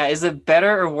 Yeah, is it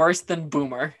better or worse than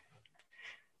Boomer?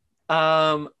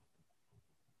 The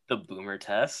Boomer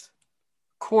test.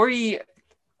 Cory,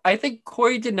 I think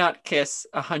Cory did not kiss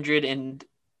 100 and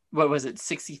what was it,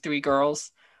 63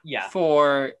 girls. Yeah.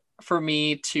 For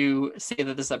me to say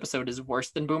that this episode is worse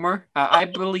than Boomer. I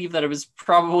believe that it was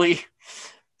probably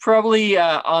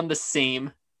on the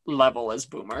same level as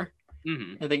Boomer.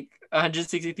 Mm-hmm. I think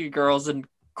 163 girls and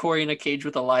Cory in a cage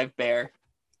with a live bear,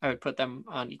 I would put them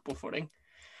on equal footing.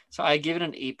 So I give it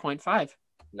an 8.5.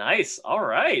 Nice. All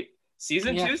right.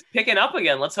 Season 2's picking up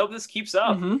again. Let's hope this keeps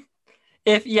up. Mm-hmm.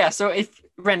 If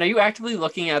Ren, are you actively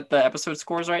looking at the episode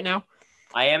scores right now?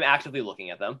 I am actively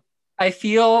looking at them. I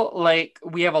feel like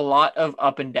we have a lot of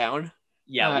up and down.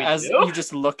 Yeah, we as do. you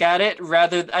just look at it.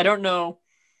 I don't know,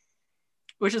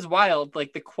 which is wild.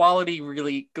 Like the quality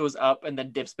really goes up and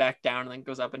then dips back down, and then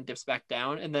goes up and dips back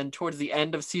down. And then towards the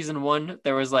end of season 1,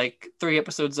 there was like 3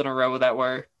 episodes in a row that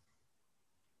were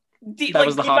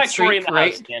was the hot streak,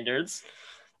 right? Standards.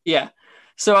 Yeah.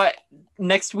 So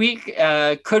next week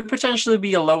could potentially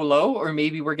be a low, or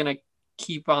maybe we're gonna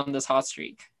keep on this hot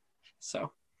streak.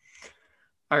 So,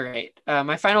 all right.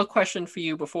 My final question for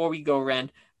you before we go, Ren.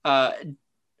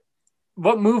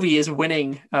 What movie is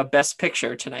winning Best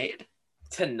Picture tonight?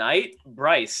 Tonight,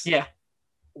 Bryce. Yeah.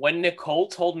 When Nicole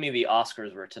told me the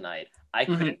Oscars were tonight, I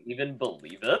couldn't even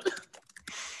believe it.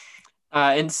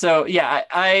 And so, yeah,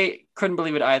 I couldn't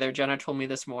believe it either. Jenna told me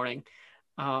this morning.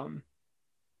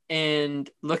 And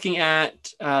looking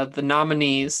at the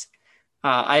nominees,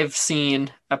 I've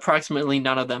seen approximately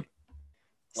none of them.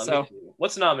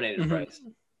 What's nominated, Bryce?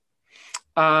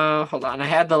 Hold on. I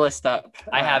had the list up.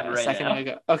 I have it right a second now.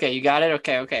 ago. Okay, you got it?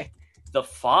 Okay. The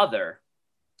Father,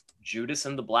 Judas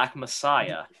and the Black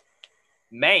Messiah,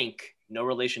 Mank, no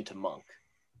relation to Monk,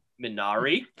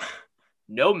 Minari,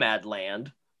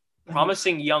 Nomadland,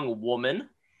 Promising Young Woman,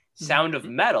 Sound of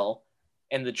Metal,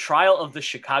 and The Trial of the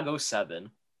Chicago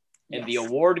 7. And the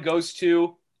award goes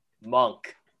to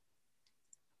Monk.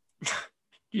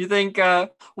 You think,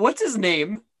 what's his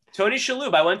name? Tony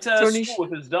Shalhoub. I went to school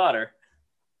with his daughter.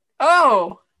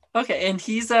 Oh, okay. And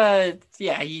he's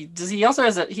he also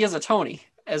has a Tony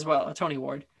as well, a Tony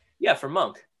Award. Yeah, for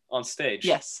Monk on stage.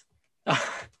 Yes.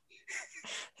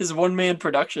 His one-man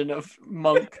production of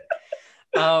Monk.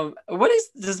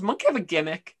 Does Monk have a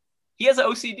gimmick? He has an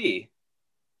OCD.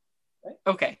 Right?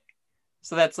 Okay.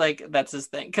 So that's his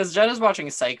thing. Because Jenna's watching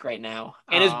Psych right now.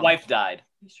 And his wife died.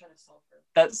 He's trying to solve her.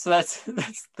 That's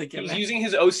the gimmick. He's using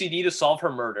his OCD to solve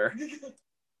her murder.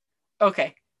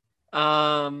 Okay.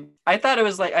 I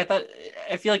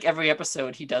feel like every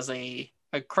episode he does a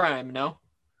crime, no?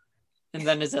 And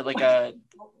then is it like a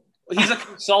he's a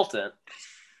consultant.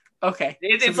 Okay.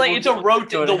 It's like it's a road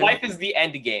to the wife is the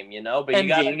end game, you know, but you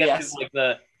gotta get to like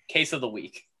the case of the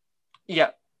week.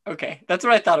 Yeah. Okay. That's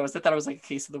what I thought it was. I thought it was like a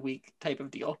case of the week type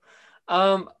of deal.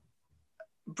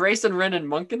 Bryce and Ren and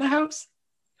Monk in the house?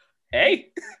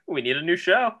 Hey, we need a new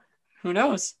show. Who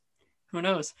knows?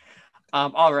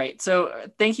 All right. So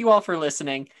thank you all for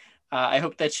listening. I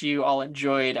hope that you all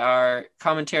enjoyed our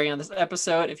commentary on this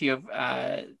episode. If you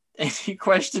have any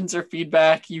questions or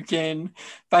feedback, you can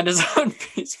find us on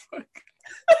Facebook.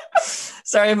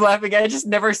 Sorry, I'm laughing. I just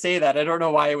never say that. I don't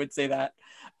know why I would say that.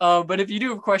 But if you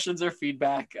do have questions or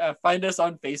feedback, find us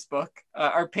on Facebook,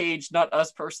 our page, not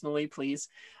us personally, please.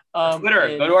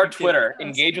 Twitter. Go to our Twitter.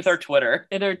 Engage with our Twitter.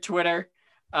 In our Twitter.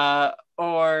 Or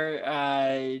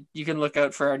you can look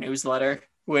out for our newsletter,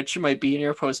 which might be in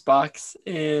your post box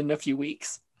in a few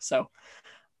weeks. So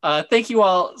thank you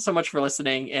all so much for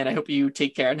listening, and I hope you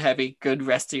take care and have a good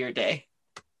rest of your day.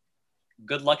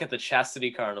 Good luck at the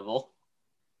Chastity Carnival.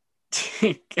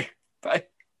 Bye.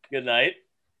 Good night.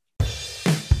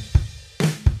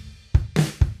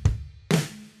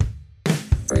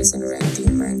 Poison Randy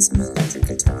lends him electric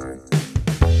guitar.